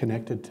deeply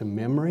connected to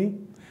memory,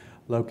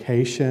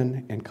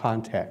 location, and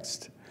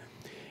context.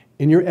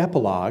 In your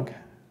epilogue,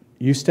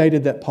 you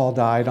stated that Paul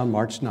died on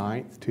March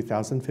 9th,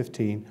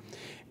 2015,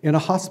 in a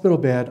hospital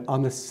bed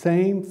on the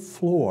same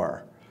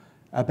floor,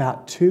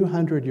 about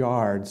 200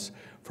 yards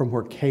from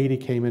where Katie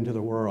came into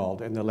the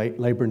world in the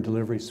labor and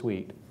delivery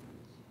suite.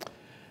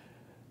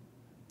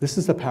 This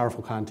is a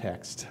powerful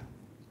context.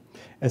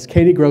 As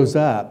Katie grows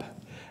up,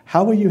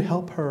 how will you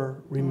help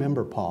her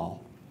remember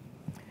Paul?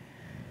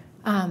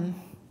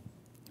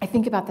 I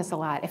think about this a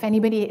lot. If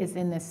anybody is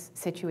in this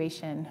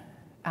situation,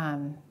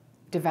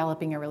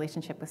 developing a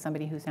relationship with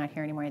somebody who's not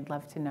here anymore, I'd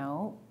love to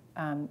know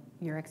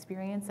your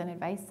experience and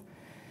advice.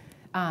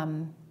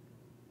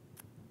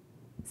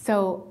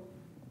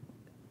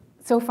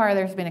 So far,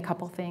 there's been a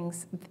couple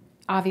things.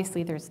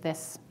 Obviously, there's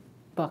this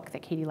book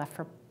that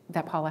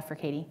Paul left for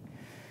Katie.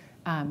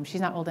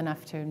 She's not old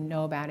enough to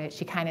know about it.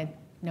 She kind of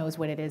knows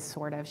what it is,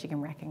 sort of. She can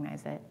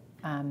recognize it.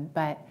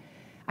 But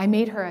I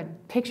made her a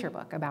picture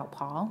book about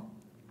Paul.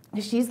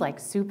 She's like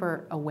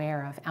super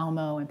aware of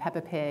Elmo and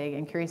Peppa Pig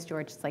and Curious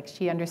George. It's like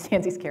she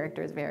understands these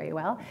characters very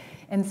well.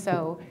 And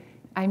so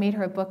I made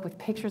her a book with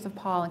pictures of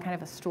Paul and kind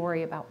of a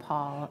story about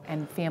Paul,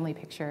 and family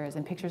pictures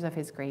and pictures of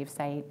his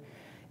gravesite.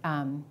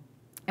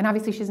 And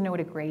obviously she doesn't know what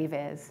a grave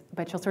is,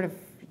 but she'll sort of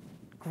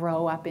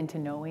grow up into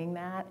knowing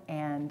that.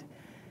 And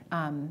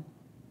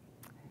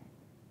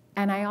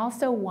I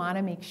also want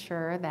to make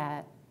sure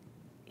that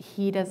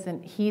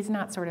he's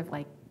not sort of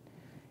like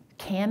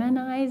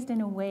canonized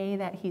in a way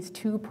that he's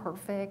too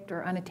perfect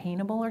or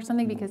unattainable or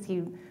something, because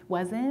he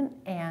wasn't.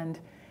 And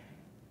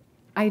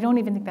I don't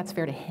even think that's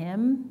fair to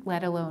him,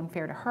 let alone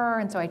fair to her.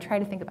 And so I try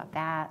to think about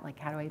that, like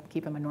how do I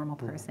keep him a normal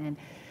person?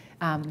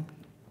 And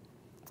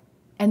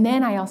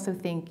then I also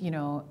think,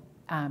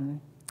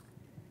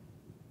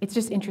 it's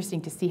just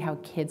interesting to see how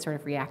kid sort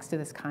of reacts to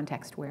this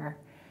context where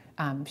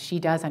she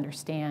does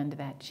understand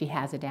that she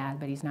has a dad,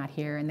 but he's not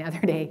here. And the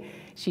other day,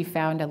 she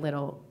found a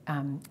little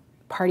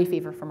party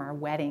favor from our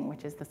wedding,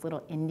 which is this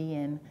little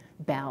Indian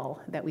bell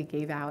that we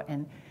gave out.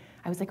 And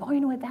I was like, oh, you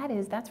know what that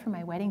is? That's for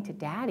my wedding to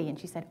Daddy. And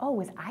she said, oh,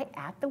 was I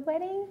at the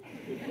wedding?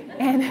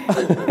 And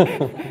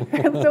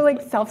I'm so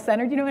like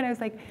self-centered, you know, and I was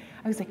like,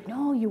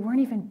 no, you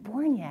weren't even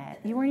born yet.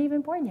 You weren't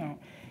even born yet.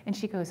 And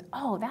she goes,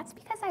 oh, that's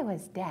because I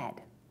was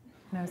dead.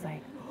 And I was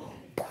like,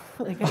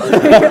 like,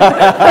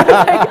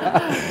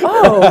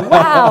 oh,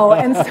 wow.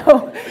 And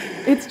so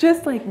it's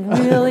just like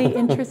really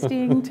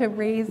interesting to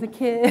raise a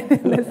kid.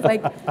 And it's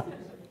like,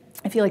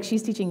 I feel like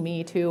she's teaching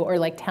me too, or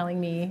like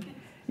telling me,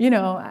 you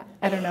know,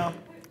 I don't know.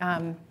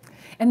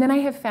 And then I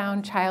have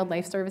found child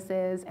life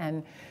services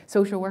and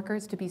social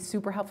workers to be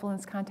super helpful in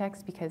this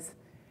context because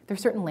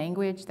there's certain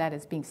language that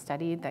is being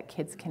studied that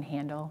kids can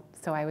handle.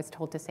 So I was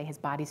told to say his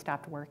body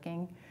stopped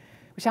working,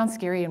 which sounds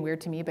scary and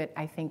weird to me, but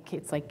I think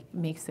it's like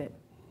makes it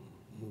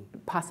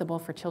possible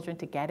for children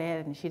to get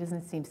it, and she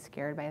doesn't seem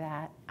scared by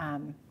that.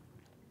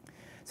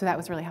 So that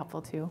was really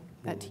helpful too,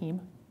 that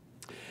team.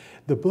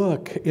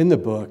 In the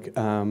book,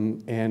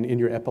 and in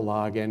your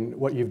epilogue, and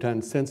what you've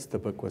done since the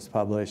book was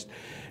published,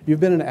 you've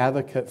been an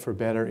advocate for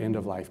better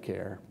end-of-life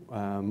care.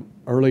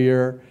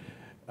 Earlier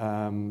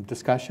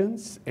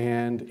discussions,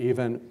 and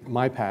even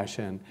my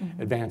passion,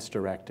 advanced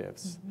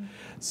directives.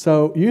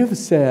 So you've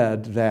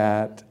said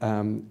that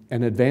an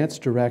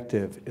advanced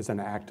directive is an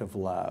act of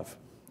love.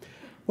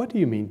 What do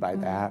you mean by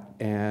that,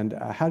 and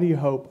how do you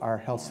hope our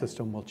health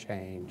system will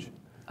change?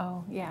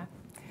 Oh, yeah.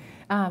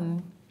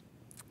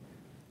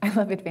 I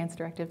love advanced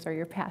directives are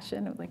your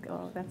passion. I'm like,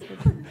 oh, that's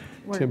good.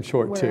 Tim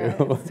Short,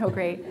 too. So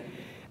great.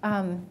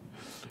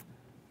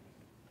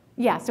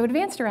 Yeah, so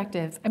advanced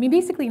directives, I mean,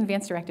 basically an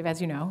advanced directive, as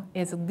you know,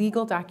 is a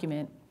legal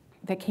document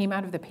that came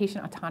out of the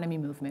patient autonomy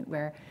movement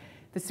where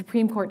the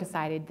Supreme Court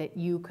decided that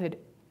you had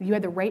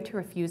the right to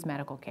refuse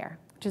medical care,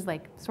 which is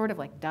like, sort of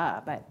like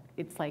duh, but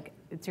it's like,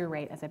 it's your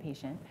right as a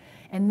patient.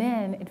 And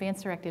then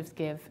advanced directives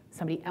give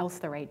somebody else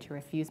the right to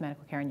refuse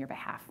medical care on your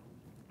behalf.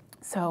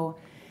 So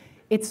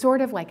it's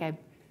sort of like a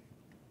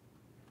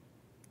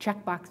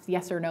checkbox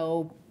yes or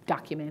no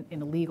document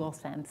in a legal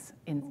sense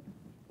in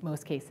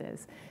most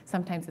cases.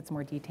 Sometimes it's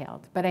more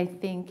detailed. But I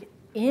think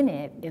in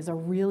it is a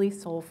really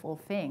soulful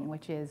thing,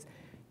 which is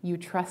you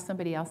trust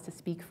somebody else to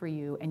speak for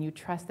you, and you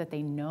trust that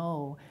they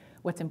know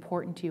what's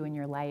important to you in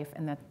your life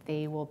and that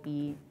they will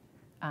be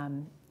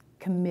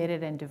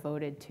committed and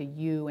devoted to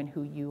you and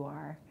who you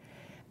are.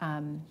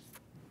 And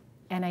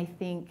I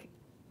think,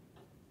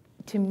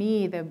 to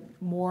me, the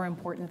more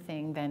important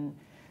thing than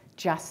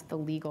just the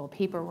legal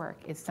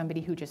paperwork is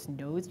somebody who just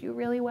knows you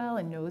really well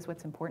and knows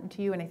what's important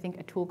to you. And I think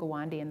Atul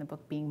Gawande in the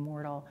book Being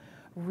Mortal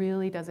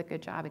really does a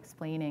good job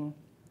explaining,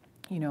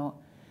 you know,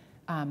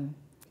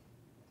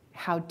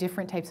 how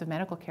different types of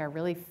medical care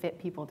really fit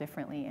people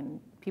differently, and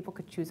people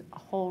could choose a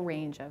whole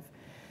range of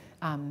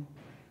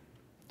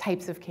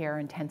types of care,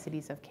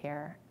 intensities of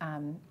care,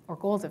 or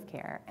goals of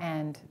care.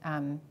 And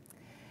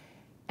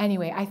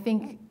anyway, I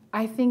think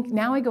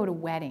now I go to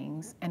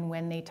weddings, and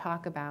when they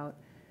talk about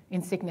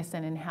in sickness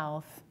and in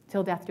health,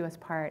 till death do us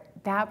part,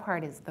 that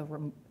part is the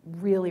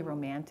really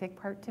romantic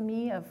part to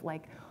me of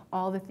like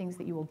all the things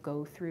that you will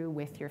go through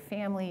with your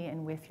family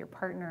and with your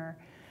partner.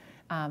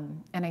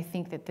 And I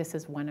think that this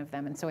is one of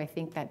them. And so I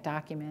think that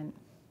document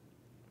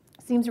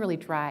seems really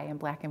dry and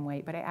black and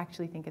white, but I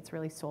actually think it's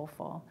really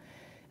soulful.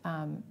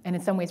 And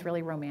in some ways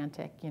really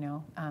romantic, you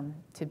know,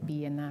 to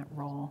be in that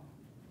role.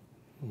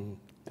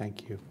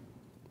 Thank you.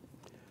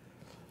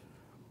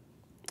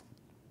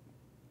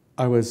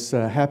 I was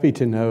happy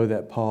to know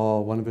that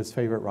Paul, one of his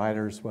favorite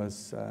writers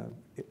was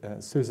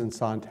Susan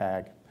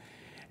Sontag.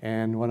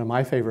 And one of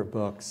my favorite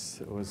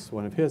books was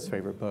one of his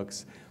favorite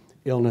books,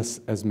 Illness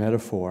as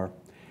Metaphor.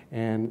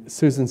 And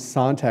Susan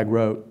Sontag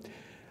wrote,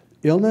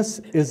 "Illness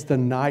is the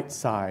night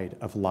side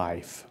of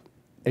life,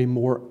 a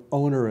more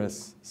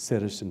onerous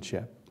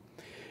citizenship.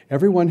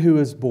 Everyone who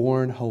is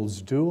born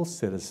holds dual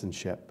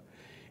citizenship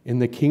in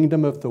the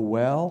kingdom of the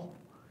well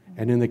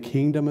and in the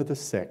kingdom of the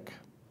sick.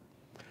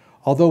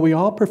 Although we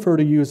all prefer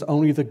to use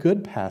only the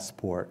good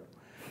passport,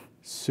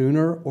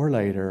 sooner or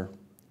later,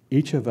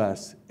 each of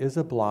us is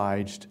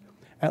obliged,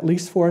 at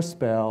least for a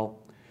spell,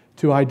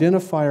 to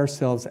identify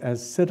ourselves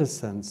as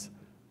citizens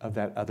of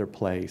that other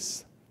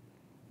place."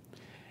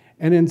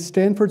 And in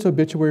Stanford's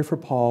obituary for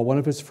Paul, one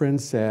of his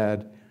friends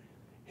said,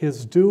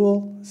 his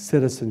dual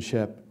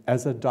citizenship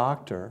as a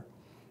doctor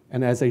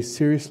and as a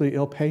seriously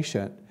ill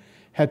patient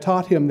had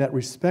taught him that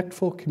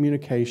respectful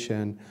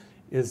communication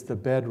is the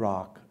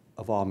bedrock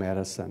of all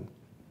medicine,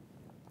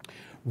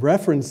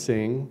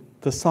 referencing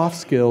the soft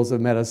skills of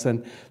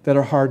medicine that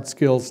are hard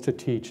skills to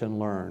teach and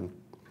learn.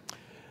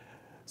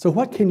 So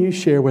what can you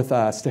share with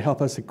us to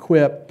help us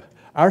equip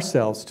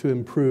ourselves to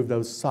improve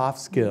those soft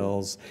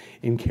skills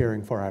in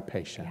caring for our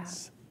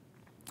patients?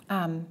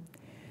 Yeah.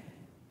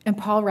 And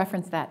Paul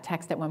referenced that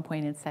text at one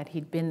point and said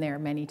he'd been there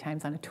many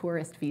times on a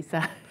tourist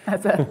visa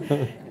as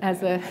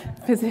a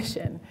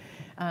physician,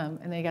 and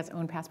then he got his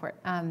own passport.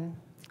 There's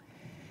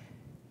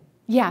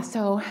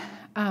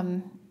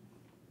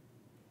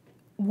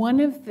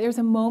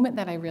a moment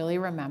that I really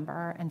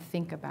remember and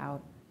think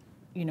about,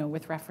 you know,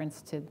 with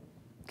reference to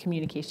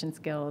communication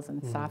skills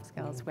and soft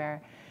skills,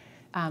 where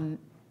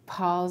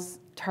Paul's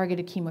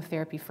targeted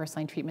chemotherapy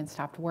first-line treatment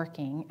stopped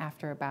working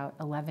after about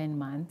 11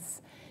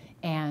 months.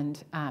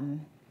 And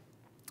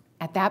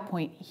at that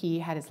point, he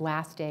had his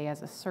last day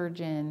as a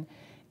surgeon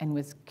and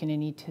was going to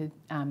need to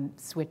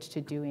switch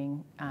to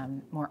doing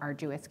more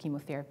arduous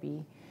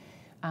chemotherapy.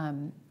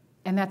 And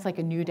that's like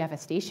a new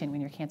devastation when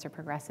your cancer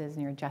progresses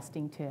and you're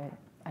adjusting to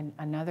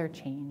another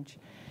change.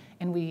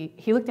 And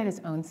he looked at his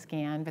own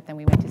scan, but then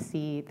we went to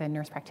see the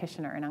nurse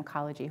practitioner in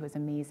oncology, who was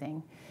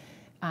amazing.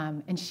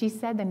 And she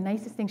said the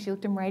nicest thing. She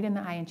looked him right in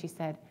the eye and she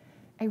said,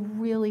 I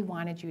really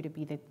wanted you to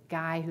be the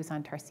guy who's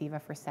on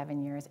Tarceva for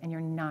 7 years, and you're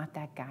not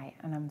that guy,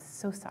 and I'm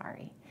so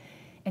sorry.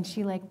 And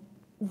she like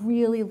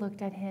really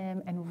looked at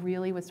him and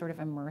really was sort of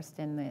immersed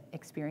in the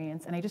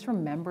experience. And I just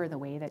remember the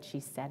way that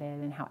she said it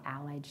and how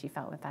allied she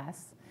felt with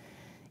us.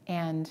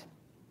 And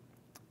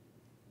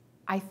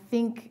I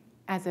think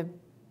as a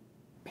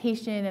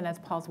patient and as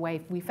Paul's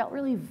wife, we felt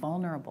really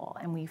vulnerable,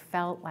 and we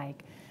felt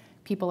like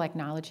people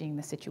acknowledging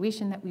the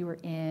situation that we were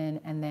in,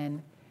 and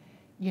then,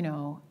 you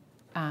know,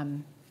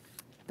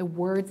 the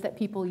words that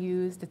people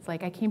used. It's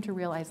like I came to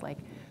realize, like,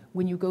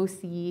 when you go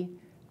see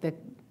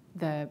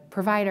the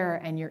provider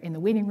and you're in the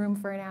waiting room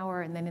for an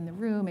hour and then in the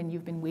room and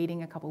you've been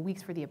waiting a couple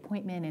weeks for the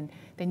appointment, and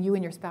then you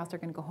and your spouse are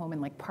going to go home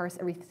and like parse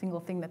every single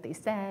thing that they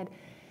said.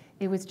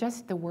 It was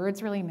just the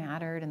words really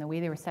mattered and the way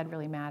they were said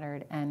really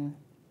mattered. And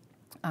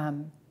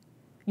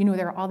you know,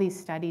 there are all these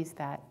studies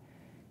that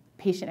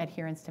patient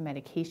adherence to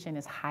medication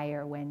is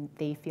higher when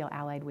they feel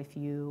allied with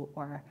you.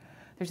 Or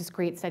there's this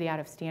great study out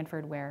of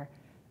Stanford where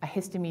a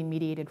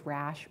histamine-mediated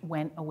rash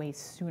went away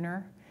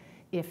sooner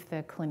if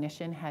the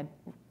clinician had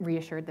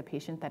reassured the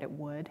patient that it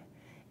would,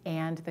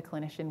 and the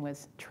clinician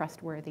was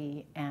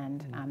trustworthy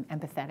and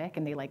empathetic,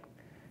 and they like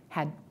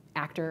had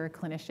actor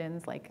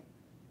clinicians, like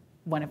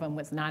one of them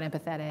was not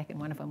empathetic and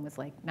one of them was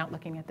like not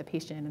looking at the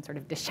patient and sort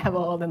of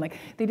disheveled, and like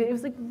they did. It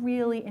was like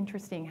really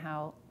interesting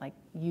how like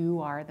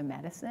you are the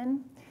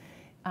medicine,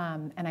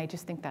 and I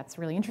just think that's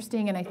really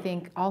interesting. And I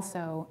think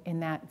also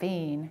in that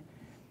vein,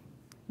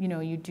 you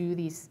know, you do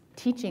these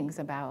teachings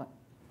about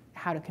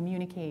how to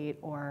communicate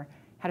or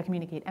how to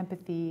communicate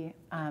empathy,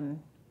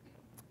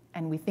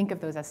 and we think of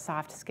those as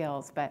soft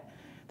skills. But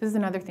this is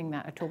another thing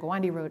that Atul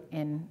Gawande wrote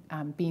in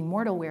Being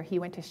Mortal, where he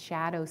went to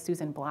shadow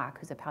Susan Block,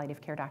 who's a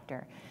palliative care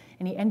doctor.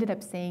 And he ended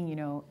up saying, you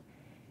know,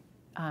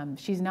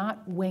 she's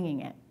not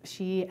winging it.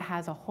 She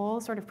has a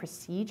whole sort of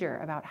procedure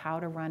about how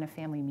to run a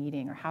family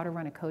meeting or how to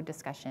run a code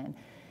discussion.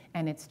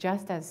 And it's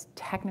just as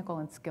technical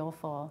and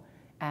skillful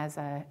as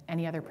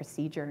any other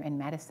procedure in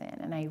medicine.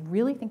 And I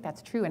really think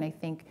that's true. And I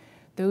think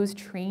those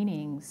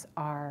trainings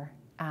are,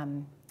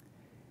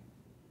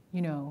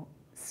 you know,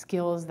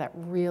 skills that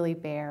really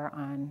bear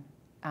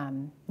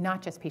on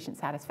not just patient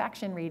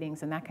satisfaction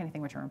ratings and that kind of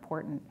thing, which are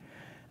important,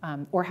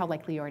 or how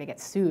likely you are to get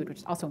sued, which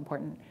is also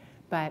important,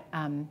 but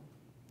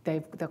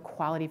the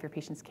quality of your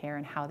patient's care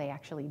and how they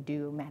actually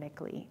do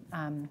medically.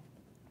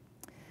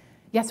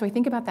 Yeah, so I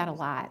think about that a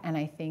lot, and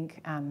I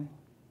think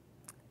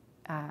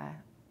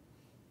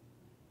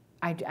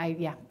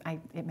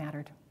it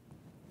mattered.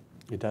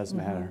 It does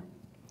matter.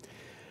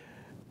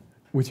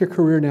 With your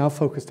career now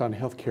focused on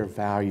healthcare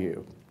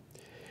value,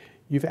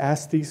 you've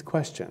asked these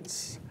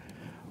questions.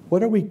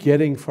 What are we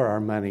getting for our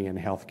money in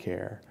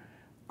healthcare?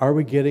 Are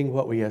we getting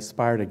what we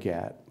aspire to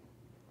get?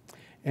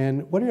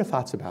 And what are your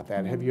thoughts about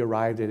that? Have you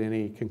arrived at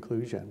any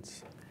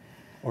conclusions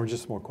or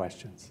just more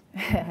questions?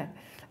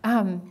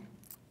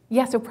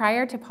 Yeah, so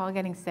prior to Paul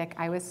getting sick,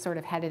 I was sort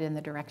of headed in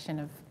the direction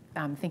of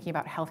thinking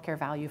about healthcare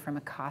value from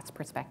a cost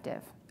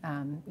perspective,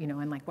 you know,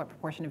 and like what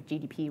proportion of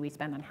GDP we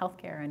spend on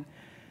healthcare, and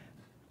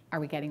are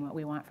we getting what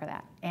we want for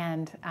that?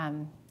 And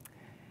I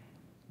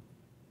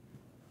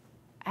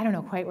don't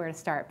know quite where to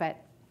start, but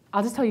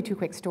I'll just tell you two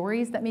quick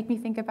stories that make me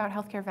think about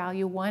healthcare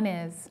value. One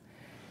is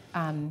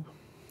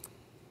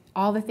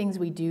all the things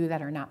we do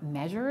that are not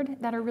measured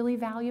that are really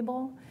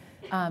valuable,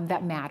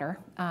 that matter.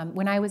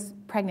 When I was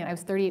pregnant, I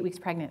was 38 weeks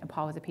pregnant, and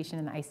Paul was a patient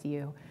in the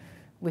ICU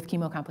with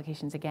chemo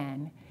complications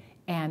again.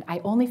 And I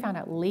only found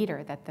out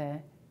later that the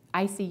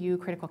ICU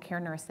critical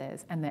care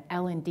nurses and the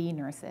L&D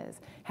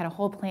nurses had a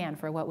whole plan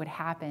for what would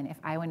happen if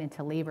I went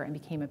into labor and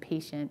became a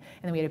patient,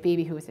 and then we had a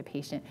baby who was a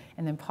patient,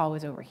 and then Paul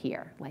was over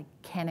here. Like,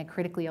 can a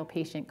critically ill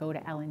patient go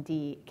to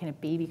L&D? Can a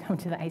baby come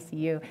to the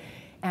ICU?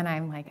 And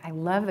I'm like, I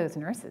love those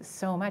nurses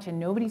so much, and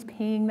nobody's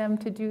paying them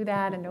to do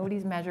that, and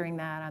nobody's measuring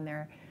that on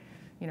their,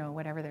 you know,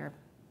 whatever their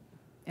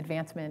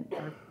advancement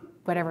or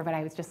whatever, but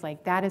I was just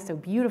like, that is so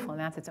beautiful, and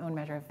that's its own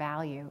measure of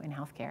value in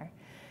healthcare.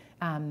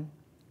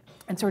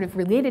 And sort of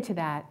related to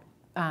that,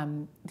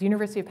 the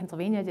University of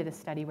Pennsylvania did a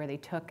study where they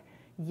took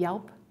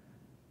Yelp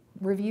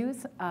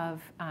reviews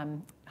of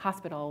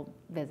hospital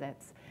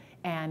visits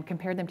and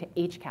compared them to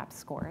HCAHPS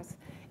scores.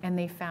 And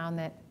they found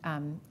that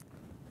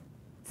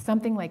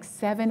something like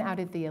 7 out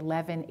of the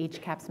 11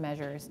 HCAHPS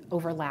measures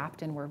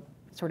overlapped and were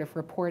sort of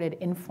reported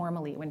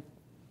informally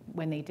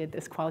when they did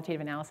this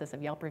qualitative analysis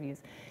of Yelp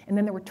reviews. And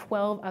then there were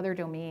 12 other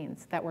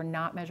domains that were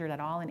not measured at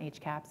all in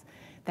HCAHPS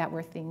that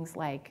were things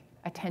like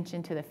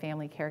attention to the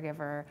family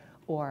caregiver,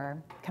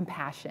 or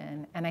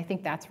compassion. And I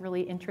think that's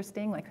really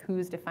interesting, like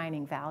who's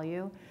defining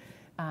value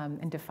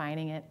and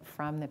defining it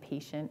from the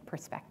patient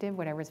perspective,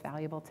 whatever's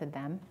valuable to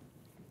them.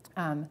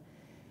 And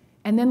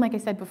then, like I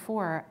said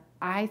before,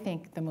 I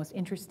think the most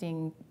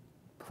interesting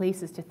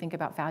places to think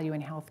about value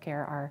in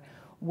healthcare are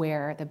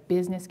where the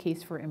business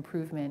case for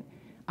improvement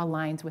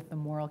aligns with the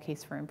moral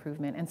case for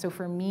improvement. And so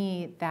for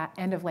me, that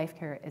end-of-life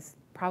care is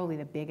probably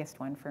the biggest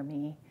one for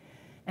me.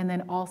 And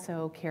then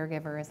also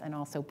caregivers and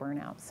also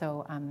burnout.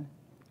 So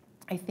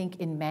I think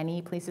in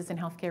many places in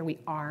healthcare, we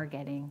are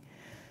getting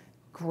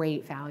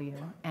great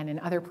value. And in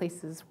other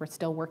places, we're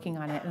still working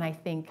on it. And I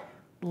think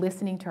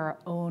listening to our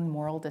own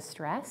moral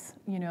distress,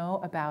 you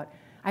know,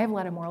 I have a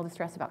lot of moral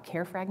distress about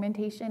care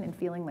fragmentation and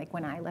feeling like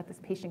when I let this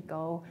patient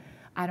go,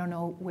 I don't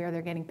know where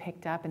they're getting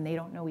picked up and they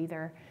don't know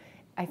either.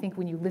 I think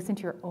when you listen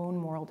to your own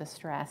moral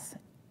distress,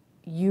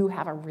 you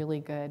have a really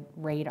good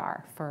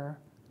radar for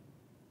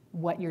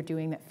what you're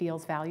doing that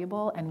feels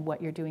valuable and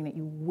what you're doing that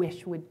you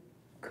wish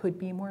could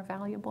be more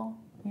valuable,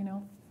 you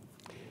know?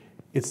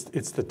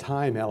 It's the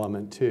time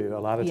element too. A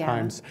lot of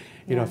times,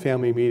 you know, Yeah. a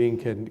family meeting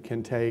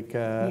can take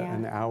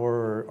an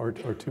hour or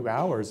 2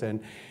 hours,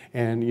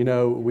 and you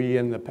know, we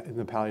in the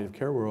palliative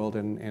care world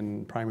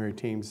and primary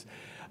teams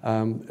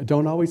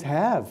don't always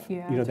have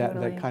you know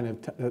that kind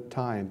of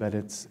time, but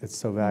it's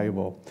so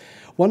valuable.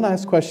 One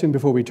last question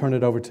before we turn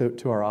it over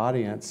to our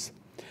audience.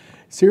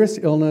 Serious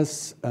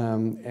illness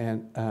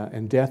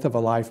and death of a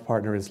life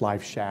partner is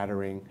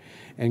life-shattering,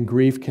 and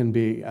grief can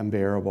be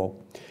unbearable.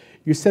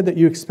 You said that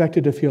you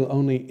expected to feel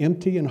only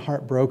empty and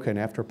heartbroken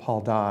after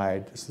Paul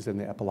died. This is in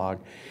the epilogue.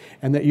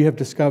 And that you have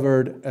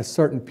discovered a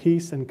certain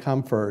peace and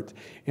comfort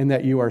in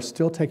that you are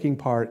still taking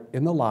part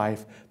in the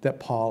life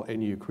that Paul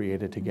and you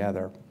created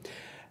together.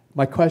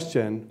 My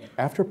question,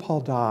 after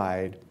Paul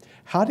died,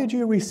 how did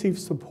you receive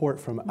support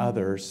from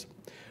others?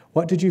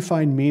 What did you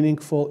find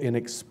meaningful in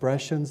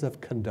expressions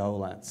of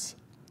condolence?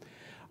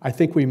 I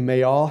think we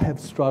may all have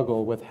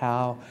struggled with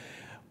how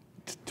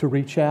to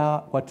reach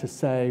out, what to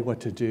say, what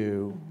to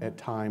do at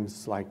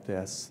times like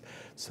this.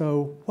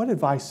 So what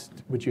advice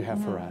would you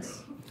have for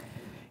us?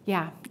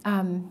 Yeah.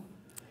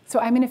 So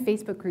I'm in a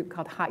Facebook group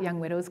called Hot Young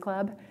Widows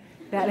Club.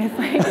 That is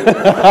like,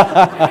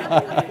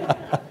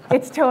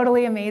 it's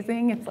totally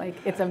amazing.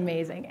 It's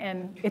amazing.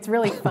 And it's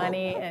really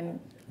funny and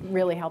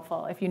really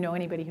helpful if you know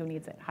anybody who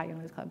needs it, Hot Young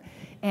Widows Club.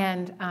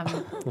 And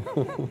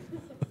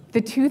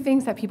the two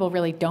things that people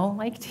really don't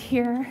like to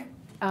hear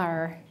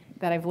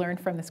that I've learned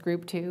from this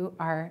group too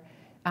are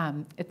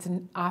it's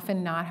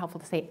often not helpful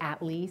to say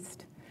at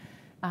least,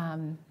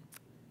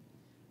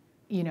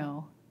 you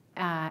know,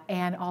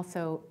 and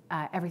also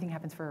everything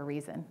happens for a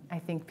reason. I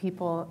think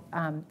people,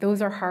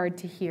 those are hard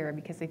to hear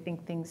because they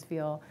think things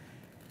feel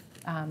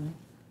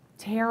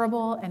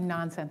terrible and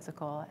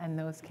nonsensical, and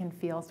those can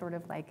feel sort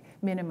of like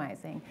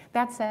minimizing.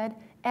 That said,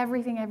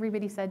 everything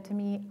everybody said to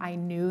me, I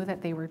knew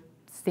that they were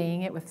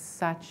saying it with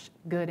such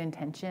good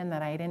intention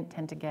that I didn't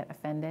tend to get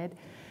offended.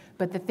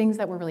 But the things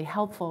that were really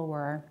helpful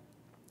were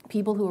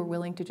people who were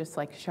willing to just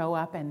like show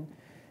up and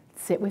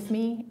sit with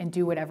me and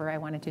do whatever I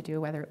wanted to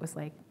do, whether it was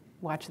like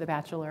watch The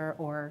Bachelor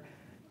or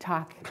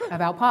talk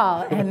about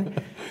Paul.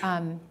 And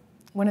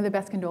one of the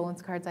best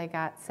condolence cards I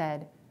got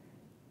said,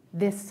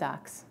 "This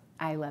sucks,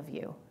 I love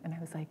you." And I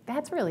was like,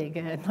 that's really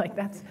good. Like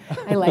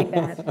I like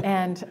that.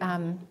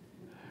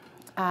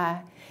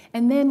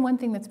 And then one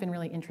thing that's been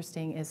really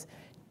interesting is,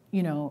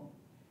 you know,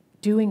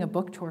 doing a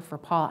book tour for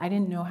Paul. I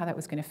didn't know how that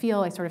was going to feel.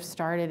 I sort of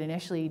started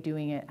initially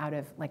doing it out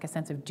of like a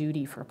sense of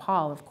duty for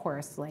Paul, of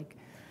course, like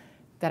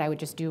that I would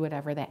just do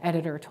whatever the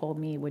editor told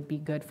me would be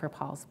good for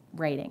Paul's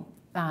writing.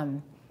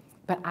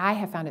 But I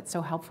have found it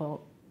so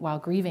helpful while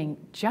grieving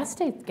just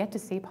to get to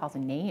say Paul's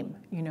name,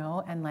 you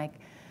know, and like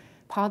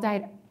Paul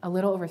died a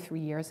little over 3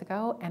 years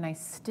ago, and I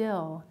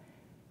still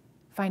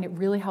find it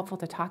really helpful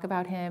to talk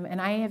about him.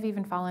 And I have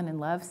even fallen in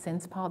love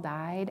since Paul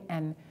died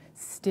and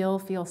still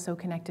feel so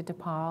connected to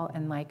Paul,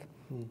 and like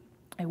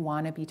I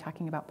want to be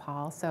talking about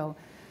Paul. So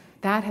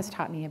that has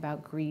taught me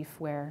about grief,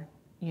 where,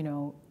 you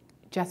know,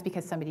 just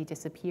because somebody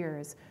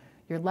disappears,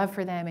 your love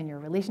for them and your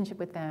relationship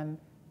with them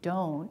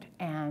don't.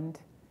 And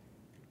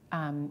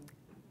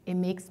it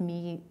makes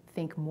me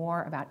think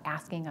more about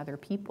asking other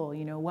people,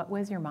 you know, what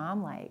was your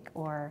mom like?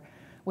 Or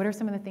what are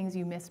some of the things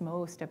you miss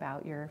most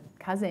about your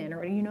cousin?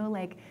 Or, you know,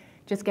 like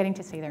just getting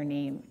to say their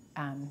name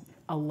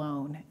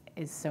alone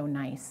is so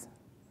nice.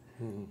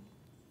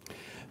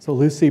 So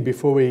Lucy,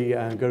 before we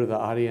go to the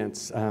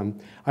audience,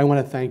 I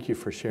want to thank you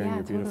for sharing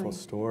your beautiful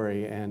totally.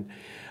 story. And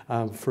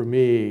for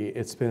me,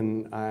 it's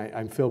been,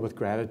 I'm filled with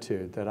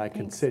gratitude that I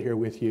can sit here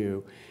with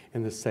you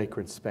in this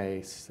sacred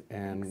space,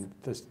 and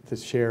the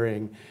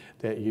sharing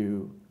that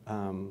you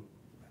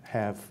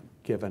have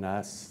given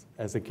us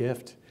as a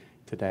gift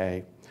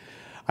today.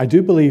 I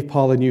do believe,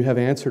 Paul, and you have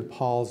answered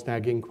Paul's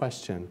nagging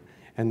question,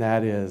 and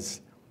that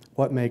is,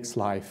 what makes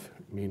life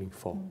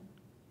meaningful?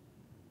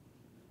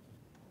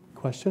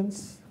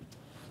 Questions?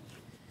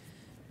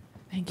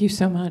 Thank you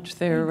so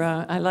much.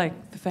 I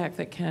like the fact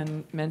that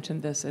Ken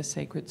mentioned this as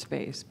sacred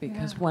space,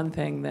 because one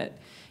thing that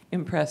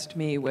impressed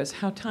me was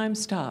how time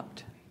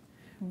stopped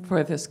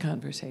for this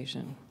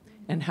conversation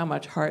and how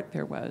much heart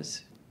there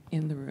was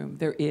in the room.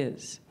 There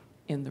is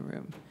in the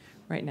room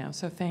right now.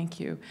 So thank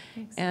you.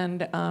 Thanks.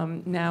 And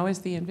now is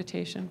the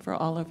invitation for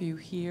all of you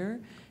here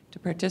to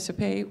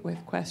participate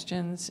with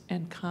questions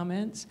and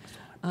comments.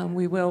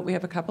 We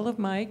have a couple of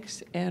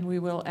mics, and we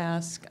will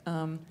ask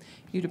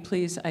you to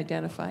please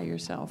identify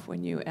yourself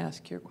when you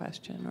ask your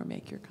question or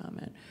make your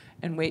comment,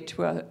 and wait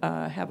to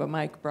have a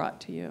mic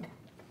brought to you.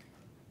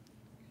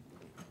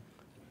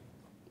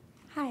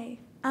 Hi,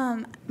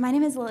 my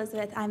name is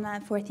Elizabeth. I'm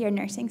a fourth-year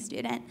nursing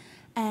student,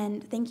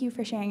 and thank you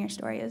for sharing your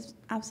story. It was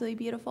absolutely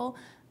beautiful.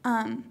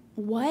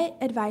 What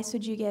advice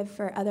would you give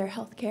for other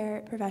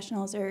healthcare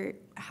professionals, or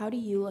how do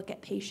you look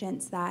at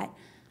patients that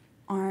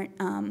aren't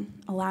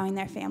allowing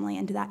their family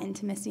into that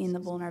intimacy and the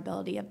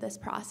vulnerability of this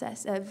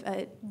process of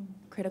a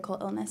critical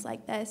illness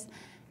like this?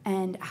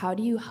 And how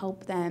do you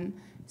help them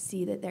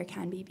see that there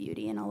can be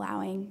beauty in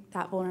allowing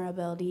that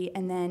vulnerability?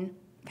 And then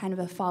kind of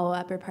a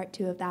follow-up or part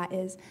two of that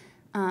is,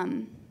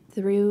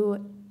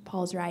 through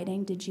Paul's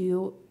writing,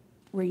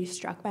 were you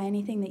struck by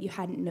anything that you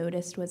hadn't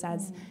noticed was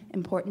as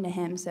important to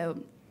him?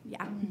 So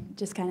yeah,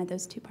 just kind of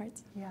those two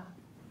parts. Yeah.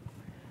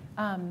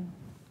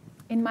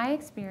 In my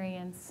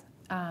experience,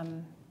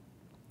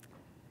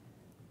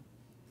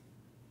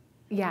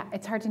 yeah,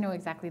 it's hard to know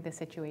exactly the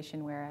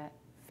situation where a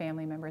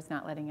family member is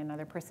not letting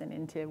another person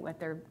into what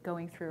they're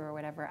going through or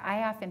whatever.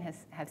 I often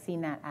have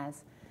seen that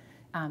as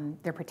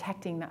they're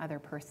protecting the other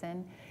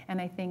person.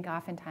 And I think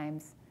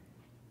oftentimes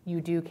you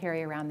do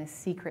carry around this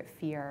secret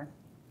fear,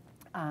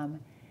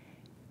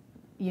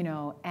 you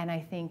know, and I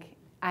think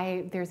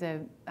there's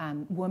a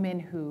woman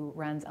who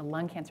runs a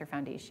lung cancer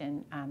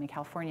foundation in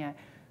California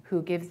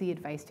who gives the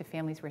advice to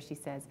families where she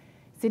says,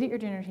 sit at your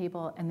dinner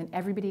table and then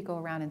everybody go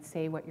around and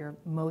say what you're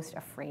most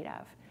afraid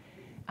of,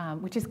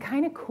 which is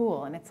kind of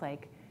cool. And it's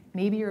like,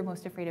 maybe you're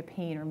most afraid of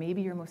pain, or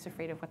maybe you're most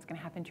afraid of what's going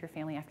to happen to your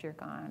family after you're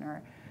gone,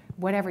 or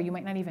whatever. You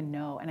might not even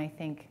know. And I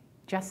think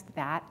just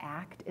that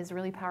act is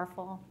really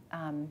powerful.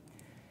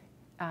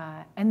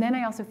 And then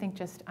I also think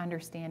just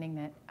understanding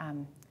that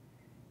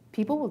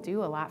people will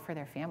do a lot for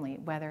their family,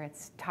 whether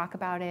it's talk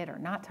about it or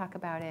not talk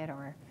about it,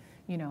 or,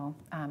 you know,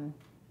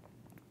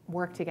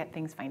 work to get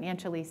things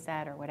financially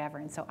set or whatever.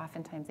 And so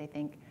oftentimes I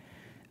think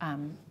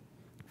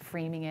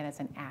framing it as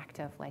an act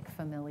of like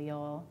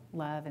familial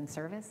love and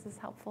service is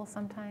helpful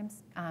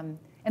sometimes. And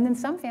then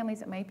some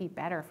families it might be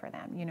better for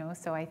them, you know,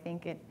 so I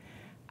think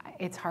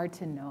it's hard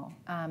to know.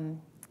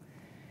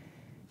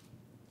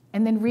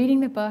 And then reading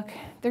the book,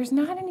 there's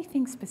not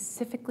anything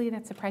specifically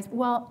that surprised.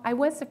 Well, I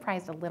was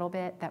surprised a little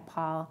bit that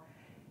Paul,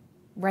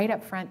 right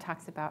up front,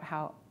 talks about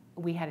how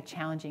we had a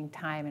challenging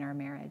time in our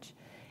marriage.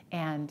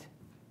 And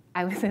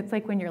it's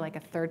like when you're like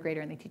a third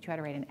grader and they teach you how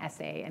to write an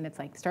essay, and it's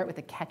like, start with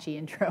a catchy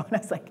intro. And I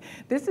was like,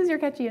 this is your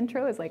catchy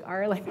intro? It's like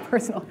our like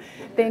personal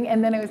thing.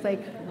 And then I was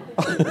like,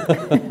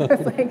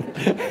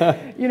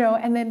 you know,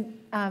 and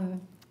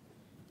then,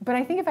 but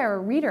I think if I were a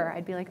reader,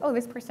 I'd be like, oh,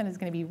 this person is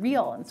going to be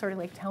real and sort of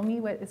like tell me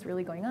what is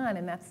really going on,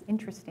 and that's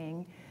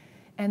interesting.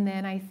 And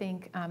then I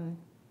think,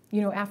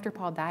 you know, after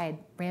Paul died,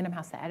 Random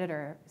House, the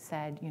editor,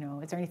 said, you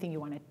know, is there anything you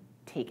want to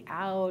take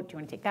out? Do you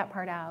want to take that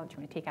part out? Do you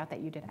want to take out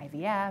that you did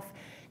IVF?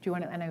 Do you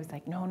want to? And I was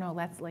like, no,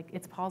 let's like,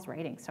 it's Paul's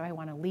writing, so I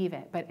want to leave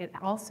it. But it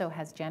also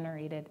has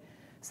generated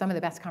some of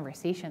the best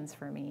conversations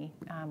for me,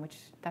 which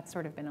that's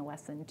sort of been a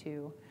lesson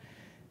too.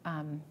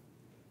 And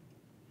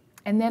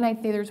then I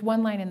think there's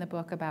one line in the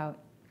book about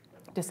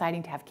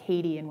deciding to have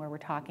Katie and where we're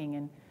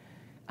talking,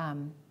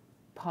 and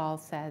Paul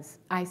says,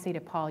 I say to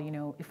Paul, you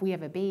know, if we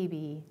have a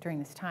baby during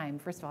this time,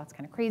 first of all, it's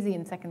kind of crazy,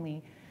 and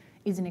secondly,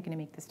 isn't it going to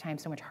make this time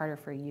so much harder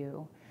for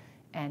you?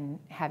 And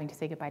having to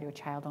say goodbye to a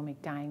child will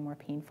make dying more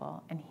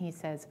painful. And he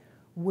says,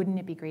 wouldn't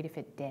it be great if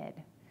it did?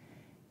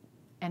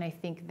 And I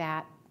think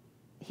that,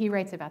 he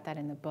writes about that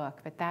in the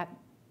book, but that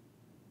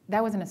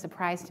wasn't a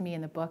surprise to me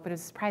in the book, but it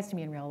was a surprise to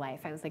me in real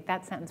life. I was like,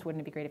 that sentence,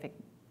 wouldn't it be great if it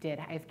did?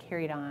 I've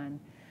carried on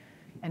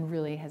and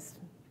really has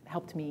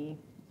helped me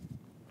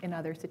in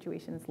other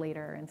situations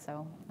later. And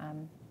so,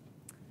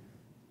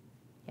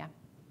 yeah.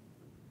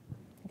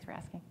 Thanks for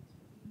asking.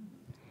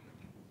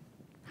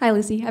 Hi,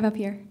 Lucy. I'm up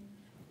here.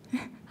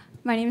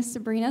 My name is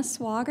Sabrina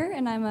Swager,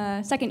 and I'm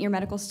a second-year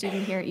medical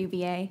student here at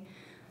UVA.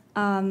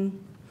 A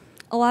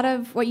lot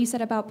of what you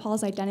said about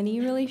Paul's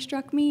identity really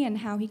struck me, and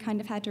how he kind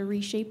of had to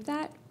reshape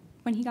that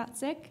when he got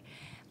sick.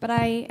 But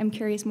I am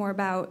curious more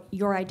about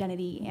your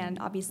identity, and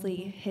obviously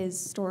his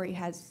story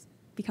has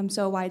become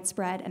so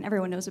widespread, and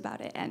everyone knows about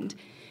it, and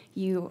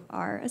you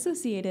are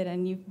associated,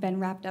 and you've been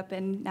wrapped up,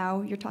 and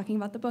now you're talking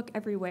about the book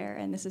everywhere,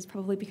 and this has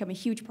probably become a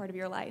huge part of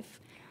your life.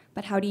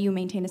 But how do you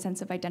maintain a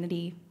sense of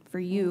identity for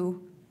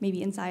you,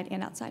 maybe inside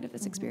and outside of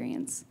this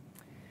experience?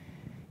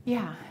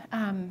 Yeah.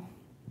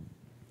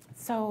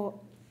 So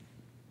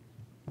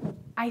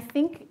I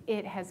think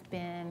it has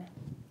been,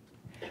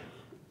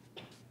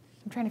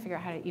 I'm trying to figure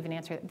out how to even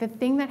answer it. The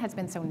thing that has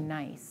been so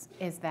nice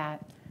is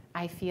that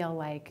I feel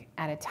like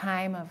at a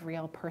time of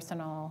real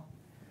personal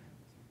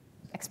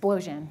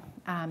explosion,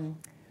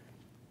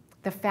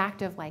 the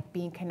fact of like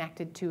being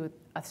connected to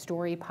a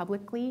story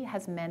publicly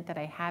has meant that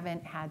I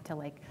haven't had to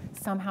like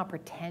somehow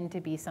pretend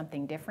to be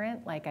something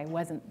different, like I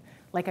wasn't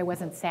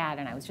sad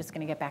and I was just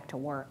going to get back to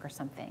work or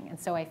something. And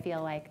so I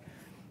feel like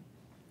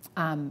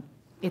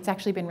it's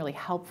actually been really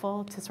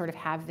helpful to sort of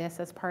have this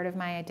as part of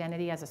my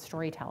identity as a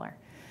storyteller.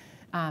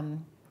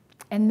 And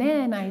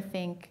then I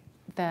think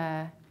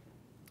the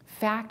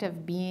fact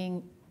of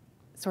being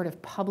sort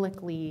of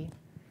publicly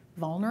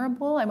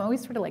vulnerable, I'm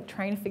always sort of like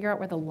trying to figure out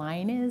where the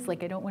line is.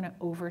 Like I don't want to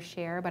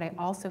overshare, but I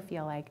also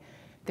feel like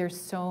there's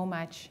so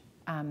much,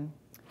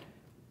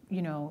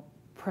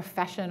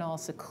 professional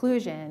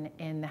seclusion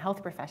in the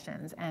health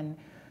professions, and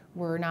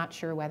we're not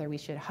sure whether we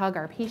should hug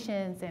our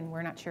patients, and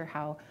we're not sure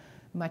how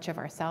much of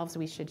ourselves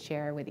we should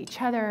share with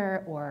each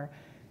other, or,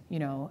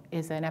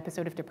 is an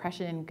episode of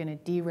depression going to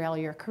derail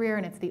your career,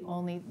 and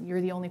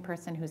you're the only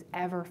person who's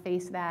ever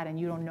faced that, and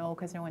you don't know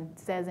because no one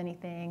says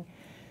anything.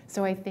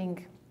 So I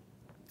think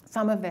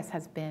some of this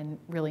has been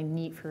really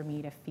neat for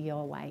me to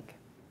feel like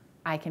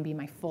I can be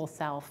my full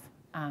self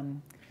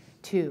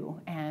too.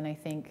 And I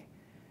think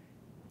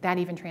that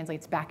even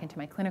translates back into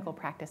my clinical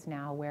practice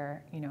now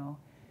where,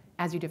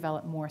 as you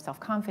develop more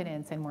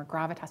self-confidence and more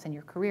gravitas in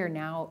your career,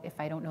 now if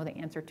I don't know the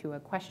answer to a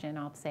question,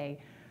 I'll say,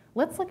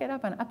 let's look it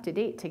up on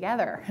UpToDate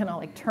together. And I'll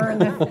like turn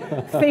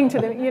the thing to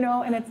the,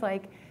 and it's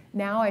like,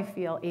 now I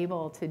feel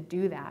able to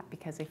do that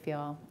because I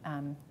feel,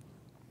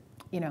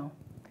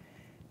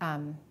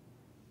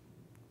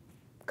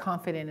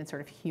 confident and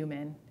sort of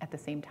human at the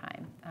same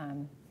time.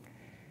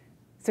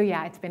 So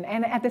yeah, it's been,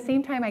 and at the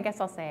same time, I guess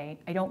I'll say,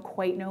 I don't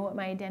quite know what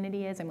my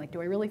identity is. I'm like,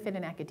 do I really fit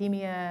in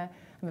academia?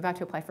 I'm about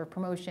to apply for a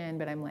promotion,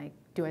 but I'm like,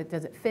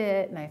 does it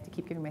fit? And I have to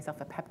keep giving myself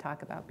a pep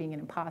talk about being an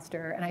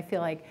imposter. And I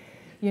feel like,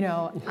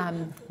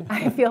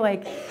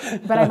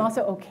 but I'm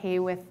also okay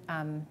with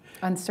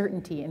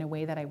uncertainty in a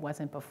way that I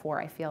wasn't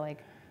before. I feel like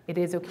it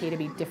is okay to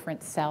be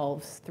different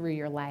selves through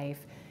your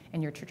life,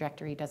 and your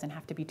trajectory doesn't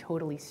have to be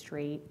totally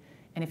straight.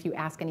 And if you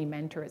ask any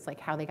mentors like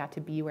how they got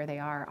to be where they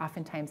are,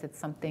 oftentimes it's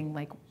something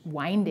like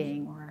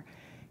winding, or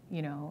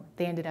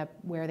they ended up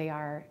where they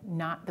are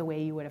not the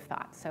way you would have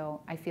thought.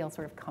 So I feel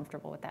sort of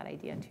comfortable with that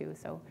idea too.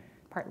 So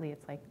partly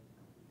it's like,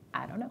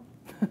 I don't know.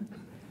 We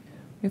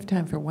have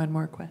time for one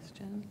more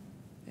question.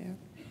 There.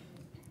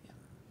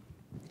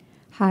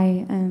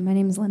 Hi, my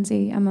name is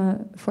Lindsay. I'm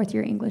a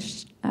fourth-year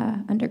English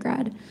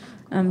undergrad.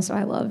 So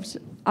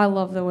I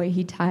love the way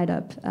he tied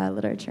up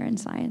literature and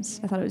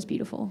science. I thought it was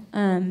beautiful.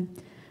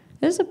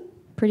 This is a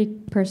pretty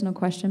personal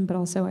question, but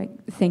also I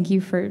thank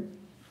you for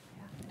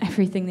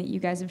everything that you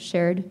guys have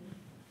shared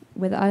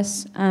with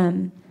us.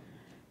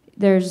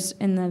 There's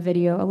in the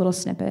video a little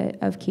snippet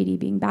of Katie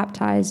being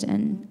baptized,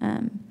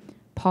 and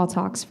Paul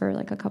talks for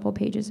like a couple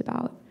pages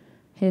about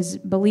his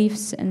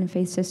beliefs and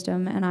faith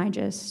system, and I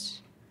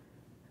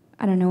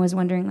don't know, was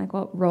wondering like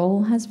what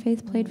role has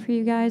faith played for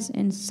you guys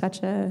in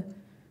such a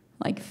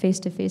like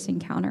face-to-face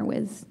encounter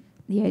with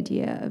the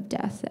idea of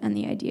death and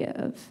the idea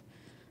of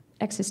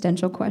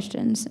existential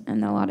questions,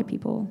 and that a lot of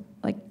people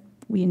like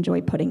we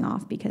enjoy putting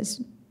off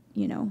because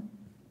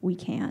we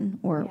can,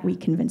 or we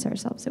convince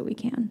ourselves that we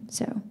can.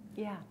 So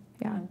yeah.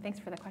 Thanks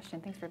for the question.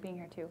 Thanks for being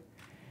here too.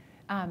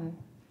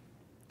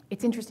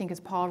 It's interesting because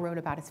Paul wrote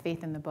about his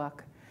faith in the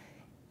book,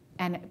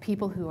 and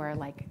people who are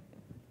like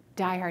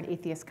diehard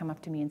atheists come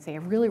up to me and say, I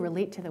really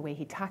relate to the way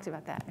he talks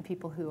about that. And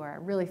people who are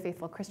really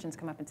faithful Christians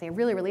come up and say, I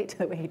really relate to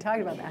the way he talked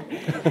about that.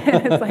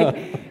 And it's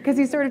like, because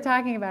he's sort of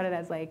talking about it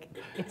as like,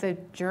 it's a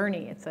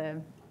journey. It's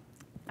a,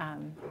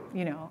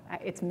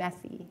 it's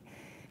messy.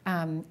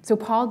 So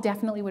Paul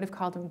definitely would have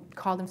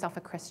called himself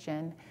a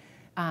Christian.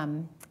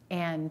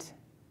 And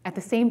at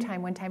the same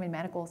time, one time in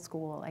medical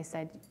school, I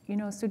said,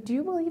 so do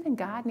you believe in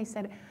God? And he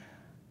said,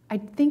 I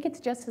think it's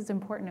just as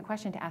important a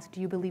question to ask,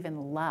 do you believe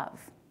in love?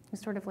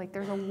 It's sort of like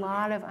there's a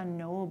lot of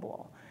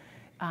unknowable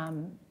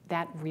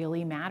that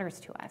really matters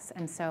to us.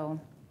 And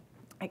so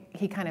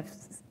he kind of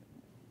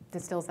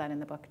distills that in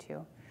the book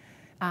too.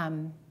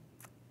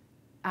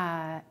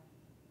 But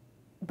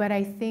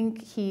I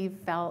think he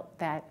felt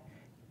that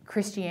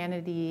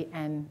Christianity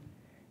and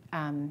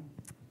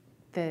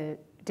the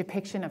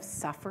depiction of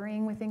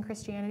suffering within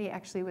Christianity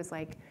actually was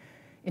like,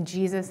 and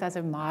Jesus as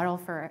a model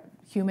for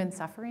human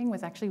suffering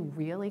was actually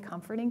really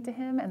comforting to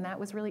him, and that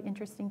was really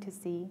interesting to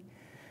see.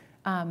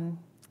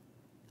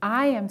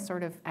 I am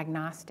sort of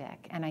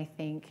agnostic, and I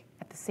think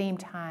at the same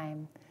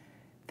time,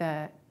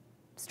 the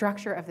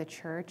structure of the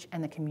church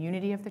and the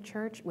community of the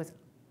church was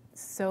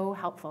so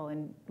helpful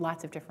in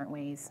lots of different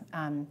ways.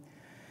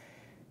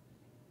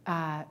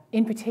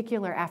 In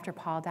particular, after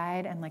Paul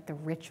died, and like the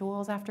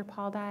rituals after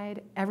Paul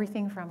died,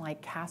 everything from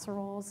like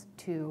casseroles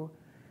to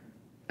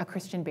a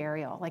Christian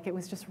burial, like it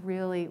was just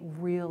really,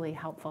 really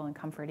helpful and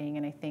comforting.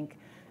 And I think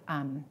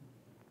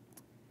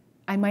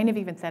I might have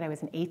even said I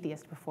was an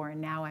atheist before,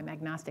 and now I'm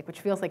agnostic, which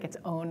feels like its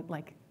own,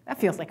 like, that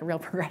feels like a real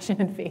progression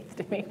in faith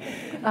to me.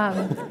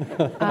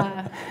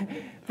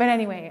 But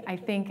anyway, I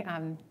think,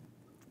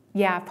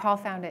 Paul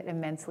found it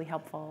immensely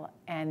helpful,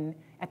 and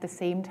at the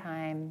same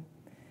time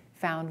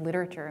found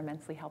literature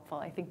immensely helpful.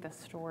 I think the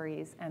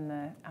stories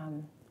and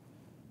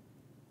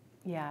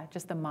yeah,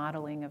 just the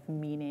modeling of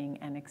meaning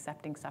and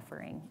accepting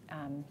suffering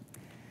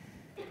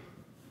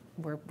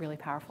were really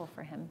powerful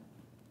for him.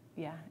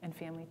 Yeah, and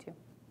family too.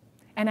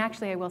 And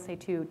actually, I will say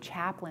too,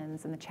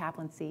 chaplains and the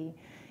chaplaincy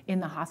in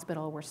the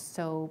hospital were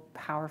so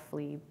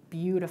powerfully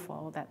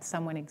beautiful that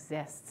someone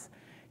exists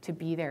to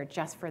be there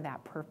just for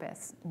that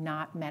purpose,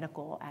 not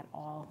medical at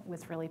all,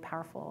 was really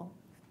powerful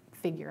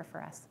figure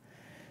for us.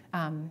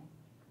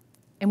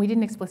 And we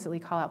didn't explicitly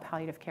call out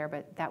palliative care,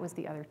 but that was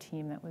the other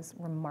team that was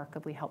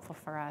remarkably helpful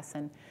for us.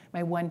 And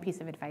my one piece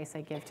of advice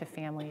I give to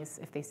families,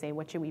 if they say,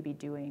 what should we be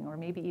doing? Or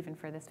maybe even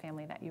for this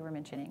family that you were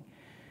mentioning,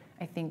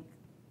 I think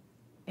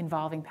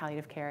involving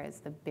palliative care is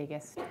the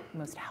biggest,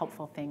 most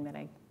helpful thing that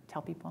I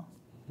tell people.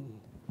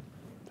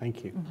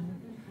 Thank you.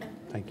 Mm-hmm.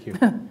 Thank you.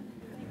 Thank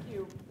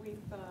you.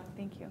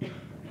 Thank you.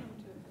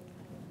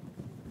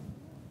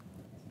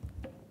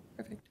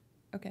 Perfect.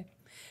 Okay.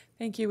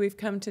 Thank you. We've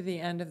come to the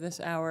end of this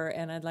hour,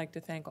 and I'd like to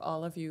thank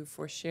all of you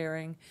for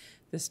sharing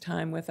this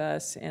time with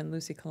us, and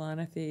Lucy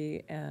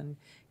Kalanithi and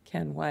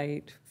Ken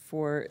White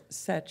for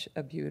such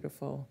a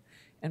beautiful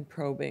and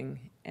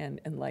probing and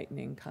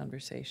enlightening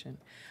conversation.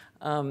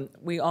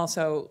 We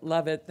also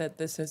love it that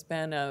this has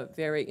been a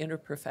very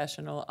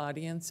interprofessional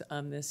audience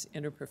on this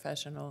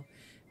interprofessional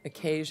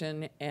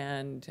occasion,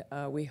 and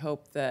we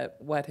hope that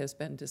what has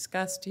been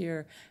discussed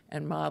here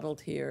and modeled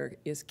here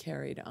is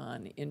carried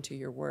on into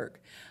your work.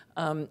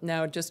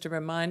 Now, just a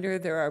reminder,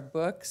 there are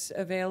books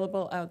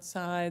available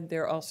outside.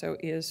 There also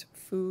is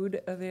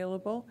food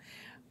available.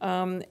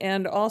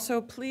 And also,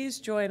 please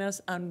join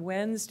us on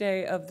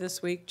Wednesday of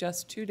this week,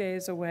 just 2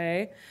 days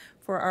away,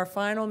 for our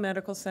final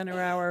medical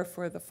center hour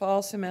for the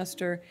fall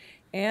semester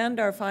and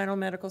our final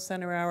medical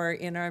center hour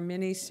in our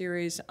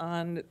mini-series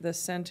on the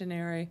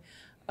centenary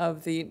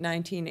of the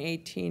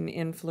 1918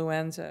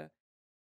 influenza.